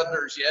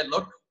competitors, yeah,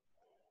 look,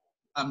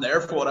 I'm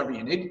there for whatever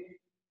you need.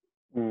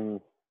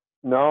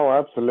 No,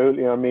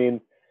 absolutely. I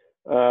mean,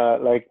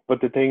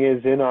 but the thing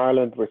is, in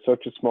Ireland, we're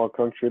such a small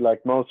country.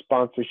 Like, most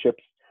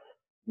sponsorships,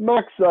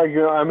 max, like,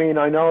 I mean,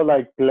 I know,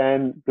 like,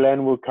 Glenn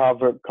will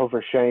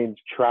cover Shane's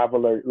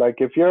travel, or like,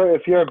 if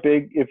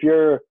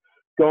you're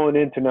going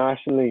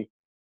internationally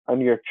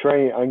and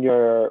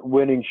you're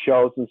winning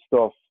shows and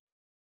stuff,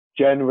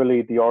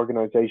 generally the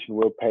organization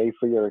will pay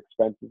for your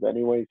expenses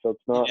anyway. So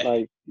it's not Yeah.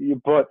 like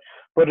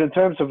but in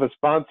terms of a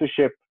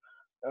sponsorship,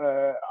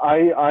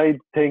 I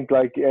think,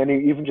 like,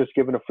 even just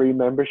giving a free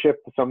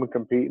membership to someone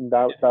competing,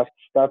 that's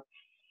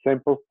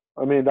simple.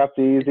 I mean, that's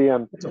easy.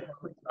 And It's a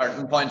perfect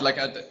starting point. Like,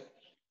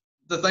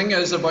 the thing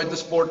is about the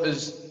sport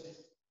is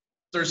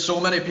there's so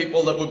many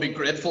people that would be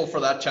grateful for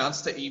that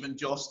chance to even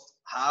just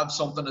have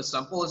something as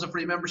simple as a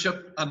free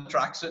membership and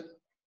tracksuit.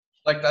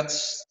 Like,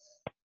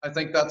 I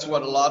think that's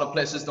what a lot of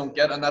places don't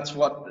get, and that's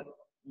what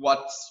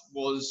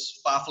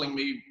was baffling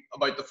me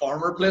about the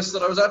former place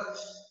that I was at,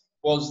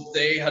 was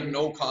they had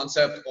no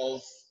concept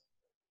of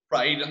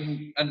pride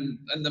and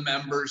the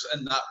members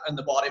and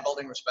the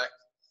bodybuilding respect.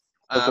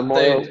 was it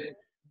more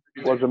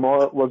They was it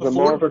more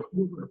before of a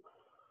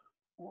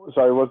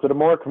sorry, was it a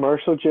more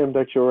commercial gym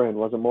that you were in?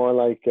 Was it more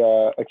like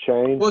a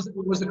chain? was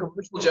a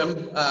commercial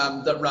gym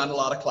that ran a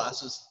lot of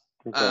classes,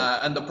 Okay.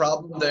 and the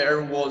problem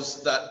there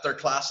was that their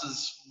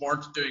classes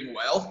weren't doing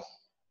well,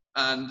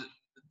 and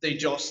they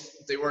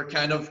were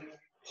kind of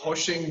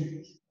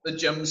pushing the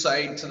gym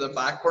side to the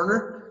back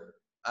burner,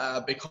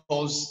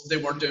 because they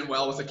weren't doing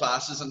well with the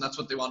classes, and that's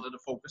what they wanted to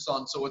focus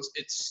on. So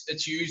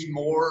it's used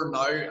more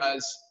now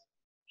as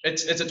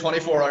it's a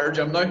 24-hour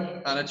gym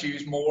now, and it's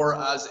used more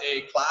as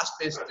a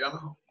class-based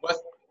gym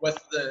with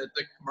the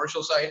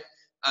commercial side,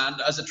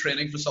 and as a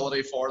training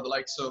facility for the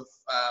likes of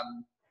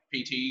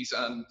PTs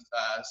and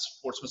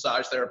sports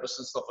massage therapists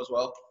and stuff as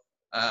well.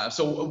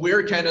 So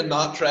we're kind of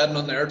not treading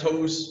on their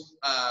toes,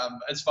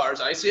 as far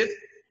as I see it.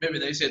 Maybe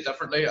they see it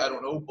differently, I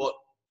don't know, but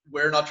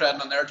we're not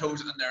treading on their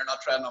toes and they're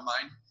not treading on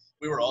mine.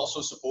 We were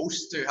also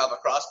supposed to have a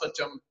CrossFit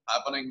gym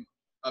happening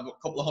a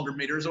couple of 100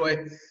 meters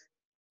away.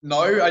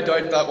 Now I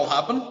doubt that will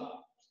happen,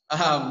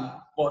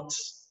 but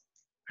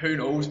who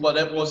knows? But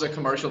it was a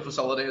commercial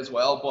facility as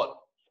well. But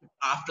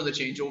after the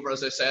changeover,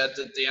 as I said,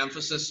 the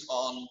emphasis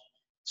on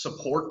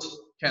support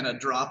kind of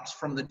dropped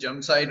from the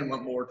gym side and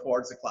went more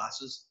towards the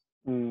classes.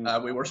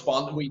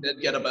 Mm. We did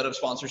get a bit of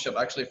sponsorship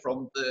actually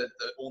from the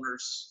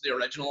owners, the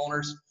original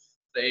owners.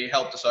 They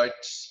helped us out,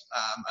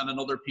 and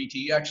another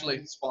PT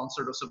actually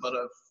sponsored us a bit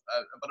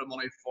of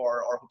money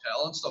for our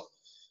hotel and stuff.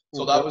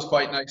 So that Okay. was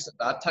quite nice at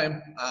that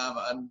time,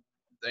 and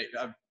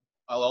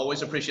I'll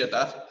always appreciate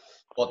that.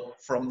 But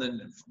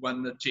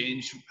when the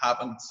change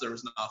happened, there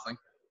was nothing.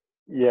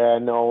 Yeah.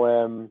 No.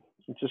 I'm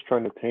just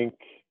trying to think.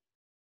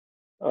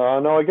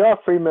 No, I got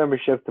a free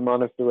membership to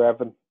Monastery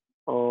Revan.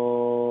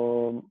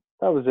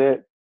 That was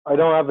it. I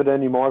don't have it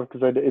anymore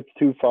because it's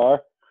too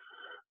far.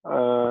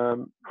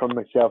 From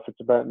myself,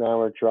 it's about an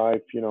hour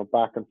drive,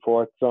 back and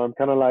forth. So I'm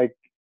kind of like,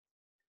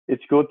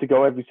 it's good to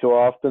go every so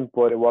often,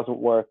 but it wasn't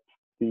worth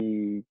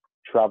the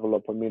travel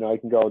up. I mean, I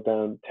can go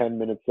down 10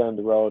 minutes down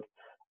the road,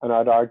 and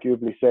I'd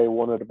arguably say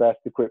one of the best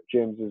equipped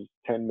gyms is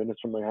 10 minutes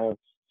from my house.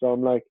 So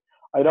I'm like,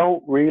 I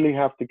don't really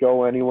have to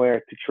go anywhere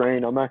to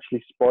train. I'm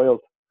actually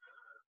spoiled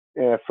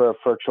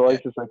for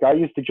choices. Like, I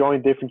used to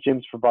join different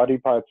gyms for body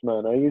parts,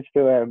 man. I used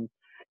to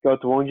go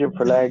to one gym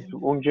for legs,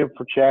 one gym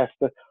for chest.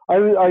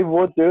 I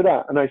would do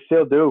that, and I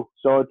still do.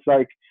 So it's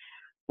like,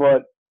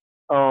 but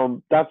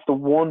that's the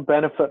one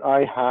benefit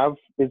I have,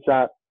 is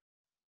that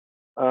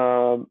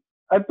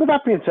but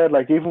that being said,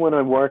 like, even when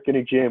I work in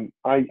a gym,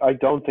 I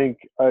don't think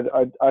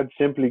I'd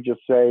simply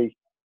just say,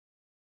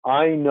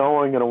 I know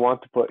I'm going to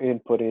want to put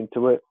input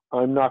into it.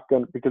 I'm not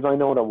going to, because I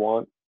know what I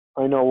want.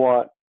 I know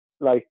what,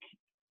 like,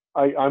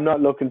 I'm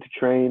not looking to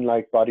train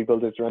like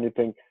bodybuilders or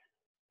anything.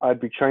 I'd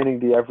be training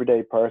the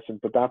everyday person.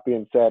 But that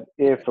being said,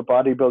 if a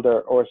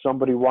bodybuilder or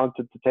somebody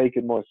wanted to take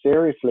it more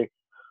seriously,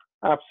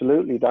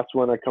 absolutely, that's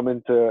when I come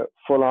into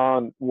full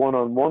on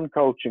one-on-one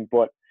coaching.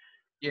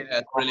 Yeah,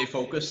 it's really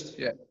focused.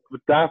 Yeah.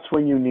 But that's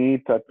when you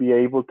need to be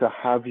able to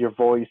have your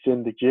voice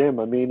in the gym.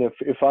 I mean,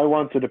 if I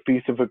wanted a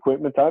piece of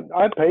equipment,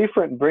 I'd pay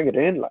for it and bring it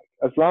in. Like,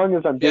 as long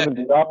as I'm Yeah.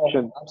 given the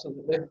option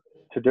Absolutely.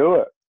 to do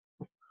it,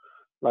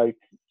 like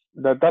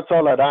that's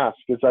all I'd ask.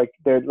 Is like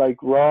they're like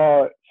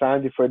raw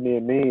Sandy for me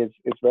and me is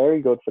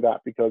very good for that,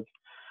 because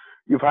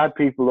you've had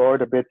people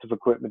order bits of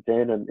equipment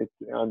in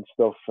and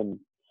stuff, and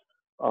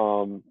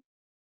um,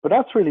 but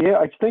that's really it.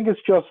 I think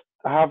it's just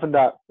having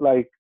that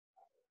like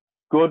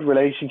good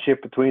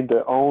relationship between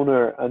the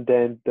owner and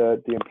then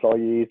the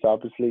employees,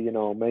 obviously,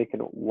 making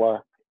it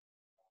work.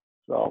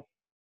 So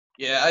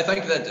Yeah, I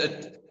think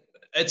that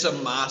it's a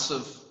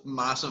massive,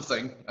 massive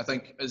thing. I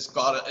think is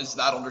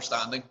that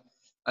understanding,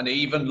 and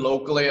even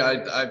locally,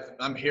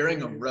 I'm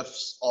hearing of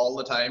rifts all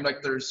the time.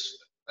 Like there's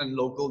in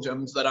local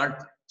gyms that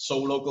aren't so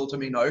local to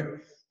me now.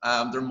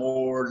 They're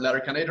more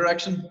Letterkenny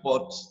direction,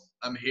 but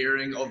I'm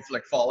hearing of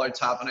like fallouts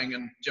happening,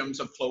 and gyms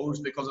have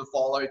closed because of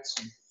fallouts.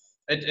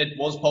 And it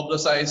was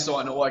publicized, so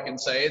I know I can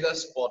say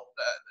this, but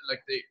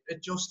like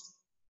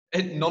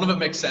none of it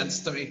makes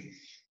sense to me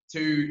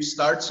to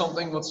start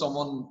something with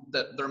someone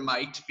that there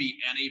might be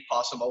any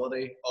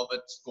possibility of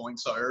it going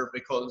sour,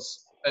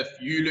 because if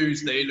you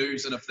lose, they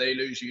lose, and if they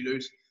lose, you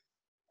lose.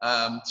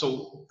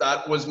 So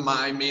that was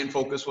my main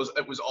focus. Was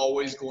it was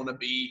always going to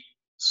be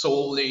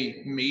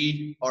solely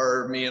me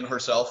or me and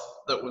herself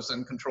that was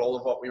in control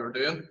of what we were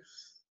doing,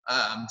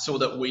 so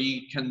that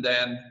we can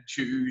then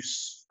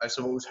choose, I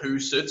suppose, who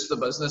suits the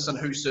business and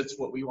who suits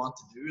what we want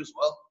to do as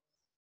well.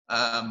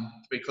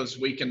 Because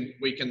we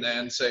can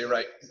then say,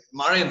 right,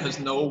 Marion has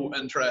no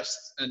interest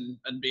in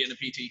being a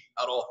PT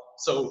at all.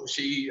 So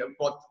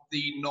but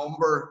the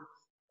number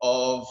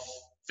of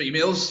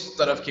females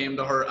that have came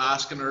to her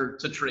asking her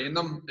to train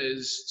them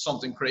is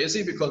something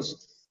crazy,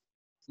 because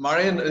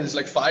Marion is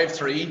like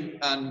 5'3"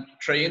 and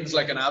trains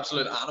like an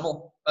absolute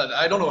animal.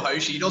 I don't know how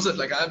she does it.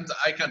 Like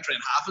I can't train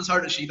half as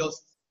hard as she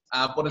does,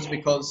 but it's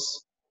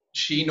because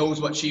she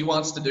knows what she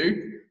wants to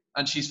do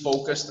and she's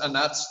focused. And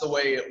that's the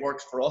way it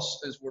works for us.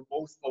 Is we're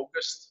both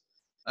focused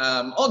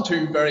on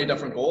two very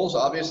different goals.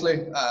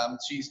 Obviously,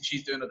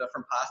 she's doing a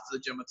different path to the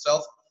gym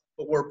itself,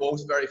 but we're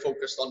both very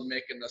focused on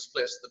making this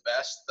place the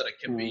best that it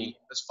can be,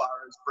 as far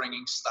as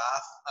bringing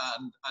staff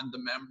and the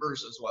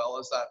members as well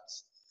as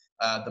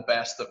that. The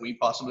best that we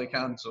possibly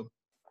can. So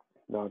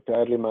no,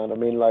 deadly, man. I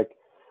mean, like,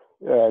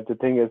 the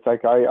thing is,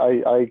 like,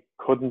 I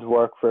couldn't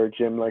work for a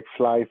gym like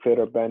Fly Fit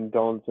or Ben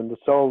Dunn's, and the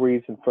sole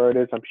reason for it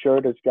is I'm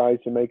sure there's guys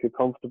who make a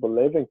comfortable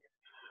living.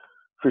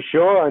 For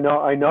sure,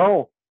 I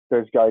know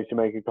there's guys who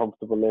make a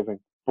comfortable living,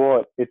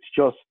 but it's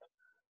just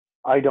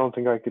I don't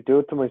think I could do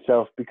it to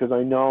myself, because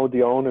I know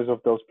the owners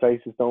of those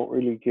places don't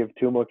really give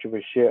too much of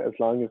a shit as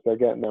long as they're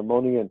getting their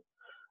money in.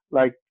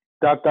 Like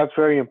that's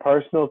very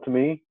impersonal to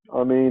me.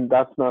 I mean,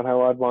 that's not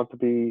how I'd want to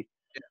be.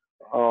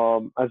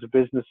 As a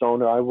business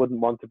owner, I wouldn't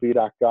want to be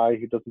that guy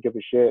who doesn't give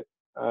a shit.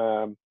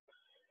 Um,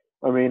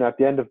 I mean, at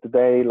the end of the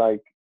day,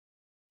 like,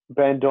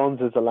 Ben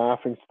Dunn's is a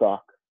laughing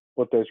stock,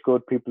 but there's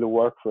good people who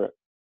work for it,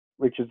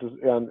 which is,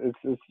 and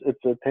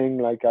it's a thing.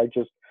 Like,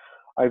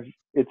 I've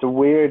it's a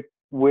weird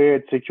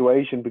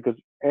situation, because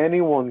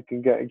anyone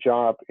can get a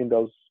job in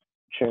those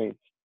chains.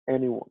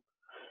 Anyone.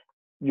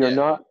 You're yeah,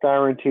 not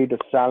guaranteed a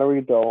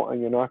salary though,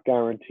 and you're not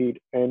guaranteed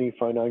any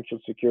financial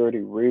security.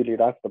 Really,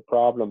 that's the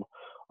problem,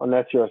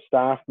 unless you're a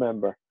staff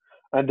member.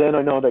 And then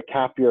I know they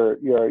cap your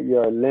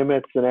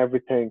limits and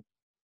everything.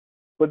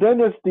 But then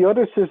there's the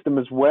other system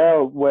as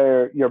well,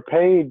 where you're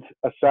paid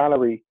a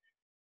salary,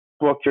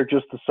 but you're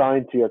just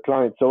assigned to your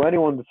client. So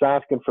anyone that's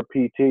asking for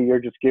PT, you're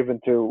just given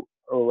to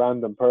a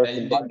random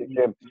person by the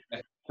gym.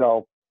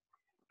 So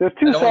there's I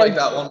two don't like sides.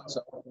 that one.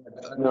 So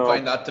I don't No,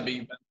 find that to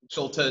be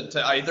beneficial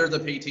to either the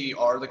PT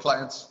or the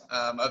clients.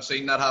 I've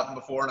seen that happen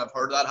before, and I've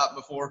heard that happen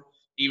before.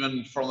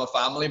 Even from a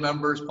family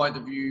member's point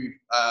of view,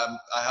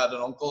 I had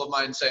an uncle of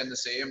mine saying the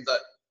same, that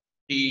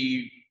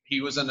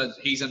he's in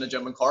a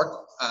gym in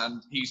Cork,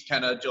 and he's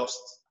kind of just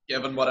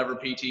given whatever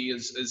PT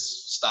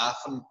is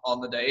staffing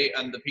on the day,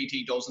 and the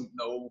PT doesn't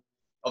know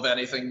of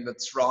anything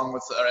that's wrong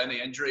with, or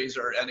any injuries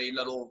or any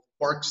little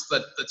quirks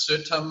that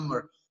suit him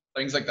or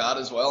things like that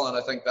as well. And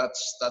I think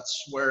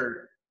that's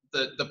where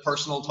the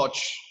personal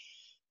touch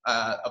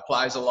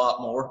applies a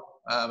lot more.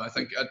 I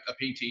think a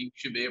PT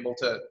should be able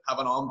to have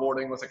an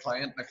onboarding with a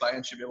client, and a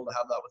client should be able to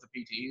have that with a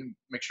PT and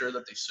make sure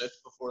that they sit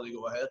before they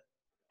go ahead.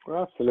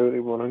 absolutely,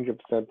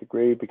 100%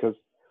 agree. Because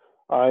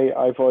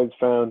I've always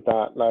found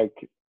that,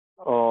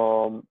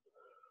 um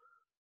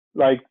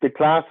like the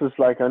classes,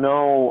 like I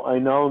know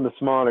in the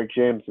smaller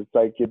gyms, it's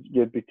like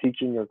you'd be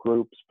teaching your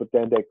groups, but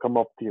then they'd come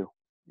up to you.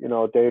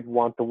 They'd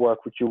want to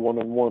work with you one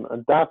on one,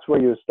 and that's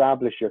where you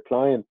establish your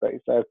client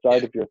base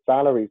outside Yeah, of your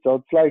salary. So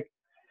it's like,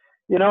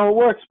 you know, it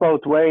works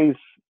both ways.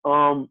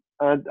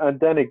 And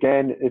then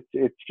again,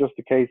 it's just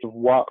a case of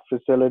what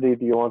facility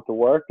do you want to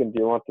work in? Do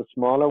you want the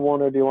smaller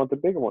one or do you want the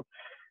bigger one?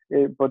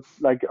 But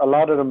like a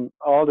lot of them,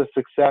 all the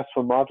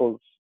successful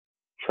models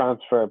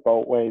transfer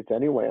both ways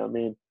anyway. I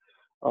mean,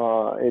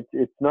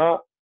 it's not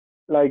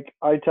like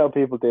I tell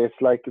people this.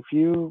 Like if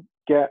you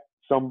get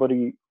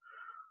somebody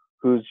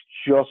who's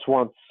just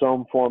wants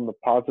some form of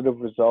positive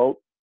result,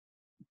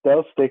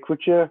 they'll stick with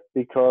you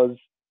because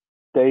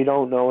they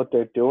don't know what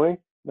they're doing.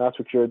 That's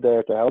what you're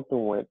there to help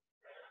them with.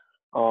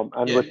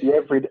 And Yeah,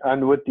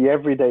 with the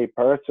everyday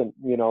person,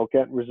 you know,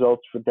 getting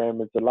results for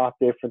them is a lot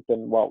different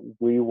than what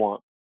we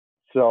want.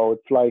 So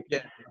it's like,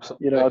 yeah, you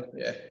absolutely. know,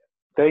 Yeah,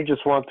 they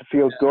just want to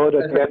feel yeah. good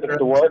at the end of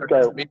the There has to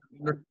workout. be an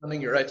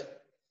understanding. You're right.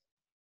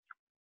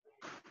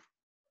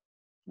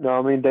 No,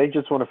 I mean they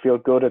just want to feel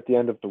good at the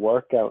end of the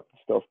workout and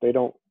stuff. They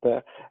don't.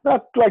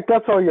 Not like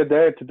that's all you're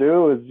there to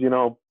do is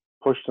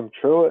push them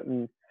through it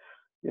and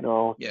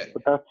Yeah.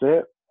 but that's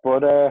it.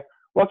 But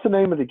what's the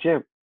name of the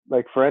gym?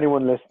 Like for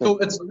anyone listening. So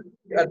it's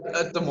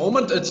at the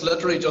moment it's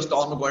literally just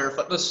on Maguire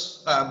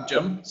Fitness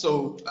gym.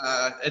 So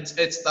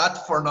it's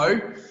that for now.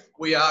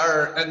 We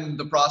are in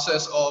the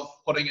process of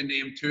putting a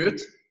name to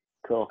it.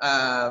 Cool.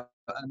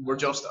 And we're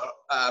just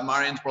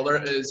Marian's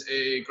brother is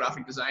a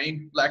graphic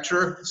design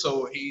lecturer,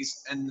 so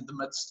he's in the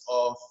midst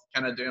of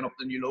kind of doing up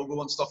the new logo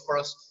and stuff for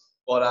us.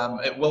 But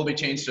it will be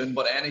changed soon.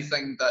 But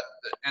anything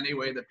any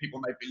way that people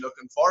might be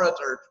looking for it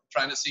or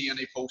trying to see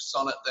any posts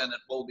on it, then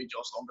it will be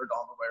just under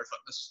Don Maguire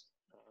Fitness.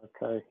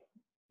 Okay.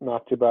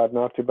 Not too bad,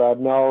 not too bad.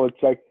 No,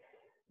 it's like,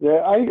 yeah,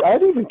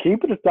 I'd even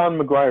keep it as Don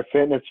Maguire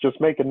Fitness, just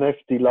make a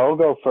nifty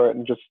logo for it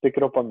and just stick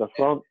it up on the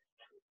front.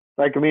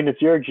 Like, I mean,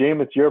 it's your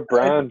gym, it's your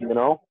brand,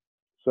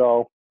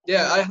 So,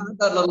 Yeah, I had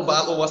that little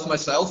battle with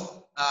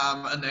myself,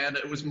 and then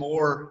it was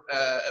more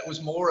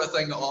a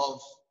thing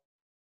of,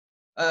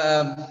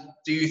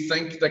 do you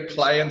think that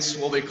clients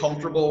will be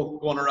comfortable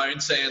going around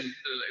saying,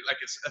 like,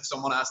 if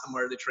someone asks them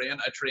where they train,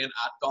 I train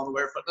at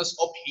Donware Fitness.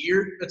 Up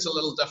here, it's a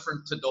little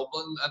different to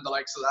Dublin and the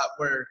likes of that,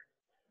 where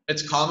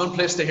it's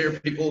commonplace to hear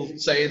people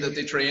say that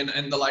they train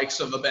in the likes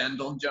of a Ben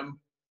Dunn gym.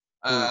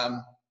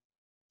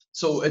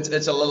 So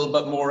it's a little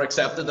bit more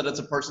accepted that it's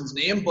a person's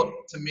name, but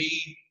to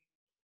me,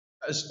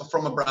 as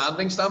from a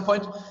branding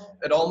standpoint,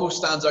 it almost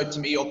stands out to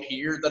me up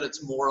here that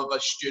it's more of a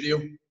studio.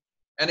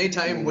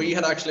 Anytime we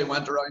had actually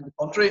went around the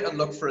country and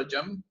looked for a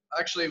gym,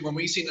 actually when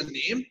we seen a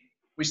name,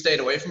 we stayed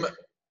away from it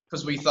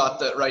because we thought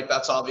that, right,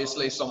 that's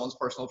obviously someone's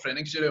personal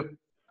training studio.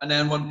 And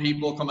then when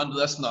people come into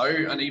this now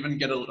and even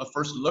get a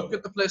first look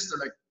at the place, they're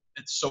like,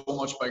 it's so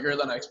much bigger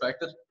than I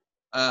expected.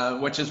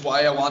 Which is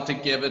why I want to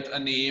give it a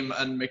name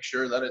and make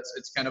sure that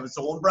it's kind of its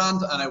own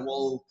brand, and I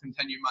will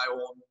continue my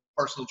own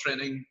personal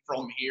training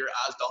from here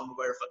as Don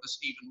Maguire Fitness,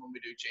 even when we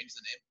do change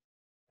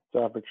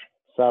the name.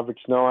 Savage.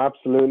 No,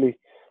 absolutely.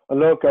 And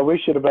look, I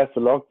wish you the best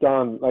of luck,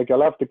 Don. Like,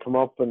 I'll have to come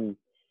up and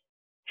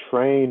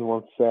train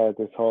once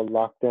this whole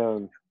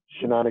lockdown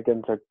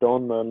shenanigans are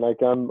done, man. Like,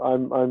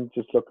 I'm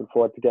just looking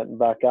forward to getting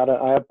back at it.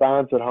 I have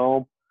bands at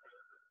home,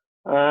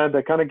 and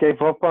I kind of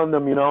gave up on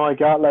them. I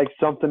got like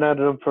something out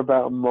of them for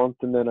about a month,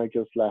 and then I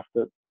just left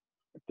it.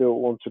 Do it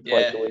once or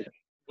twice a week.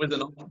 With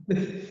enough.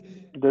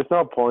 There's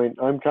no point.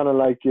 I'm kind of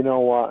like, you know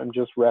what? I'm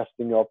just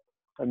resting up.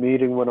 I'm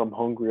eating when I'm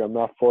hungry. I'm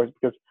not forced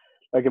because,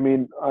 like, I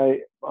mean,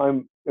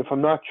 I'm if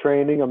I'm not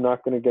training, I'm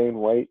not going to gain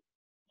weight.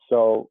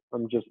 So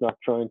I'm just not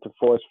trying to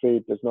force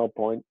feed. There's no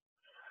point.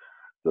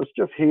 So it's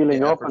just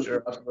healing up and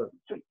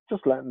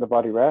just letting the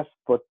body rest.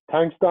 But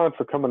thanks, Don,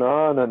 for coming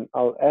on. And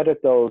I'll edit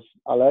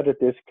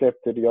this clip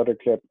to the other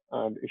clip,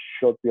 and it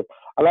should be up.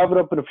 I'll have it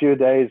up in a few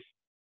days,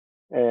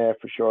 for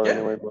sure. Yeah.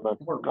 Anyway, man.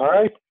 All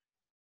right.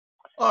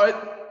 All right.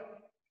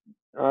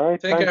 All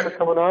right. Take Thanks care. for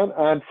coming on.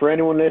 And for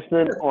anyone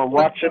listening or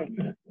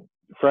watching,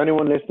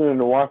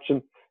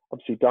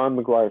 obviously Don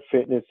Maguire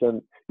Fitness,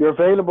 and you're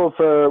available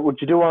would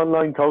you do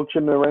online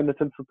coaching or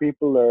anything for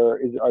people, or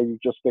are you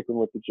just sticking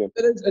with the gym?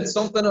 It's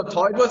something I've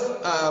toyed with.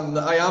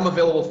 I am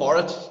available for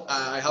it.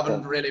 I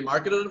haven't really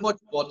marketed it much,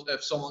 but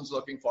if someone's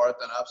looking for it,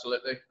 then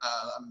absolutely.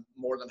 I'm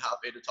more than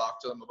happy to talk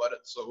to them about it.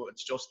 So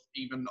it's just,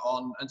 even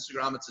on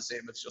Instagram, it's the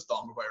same. It's just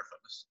Don Maguire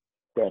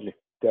Fitness.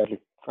 Deadly.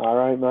 All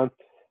right, man.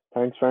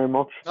 Thanks very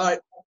much. All right.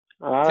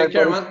 All Take right,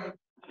 care, buddy. man.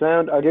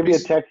 Sound. I'll give you a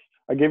text.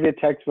 I'll give you a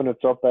text when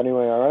it's up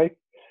anyway. All right.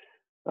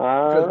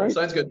 All right.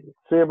 Sounds good.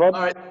 See you, bud.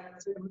 All right.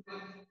 See you.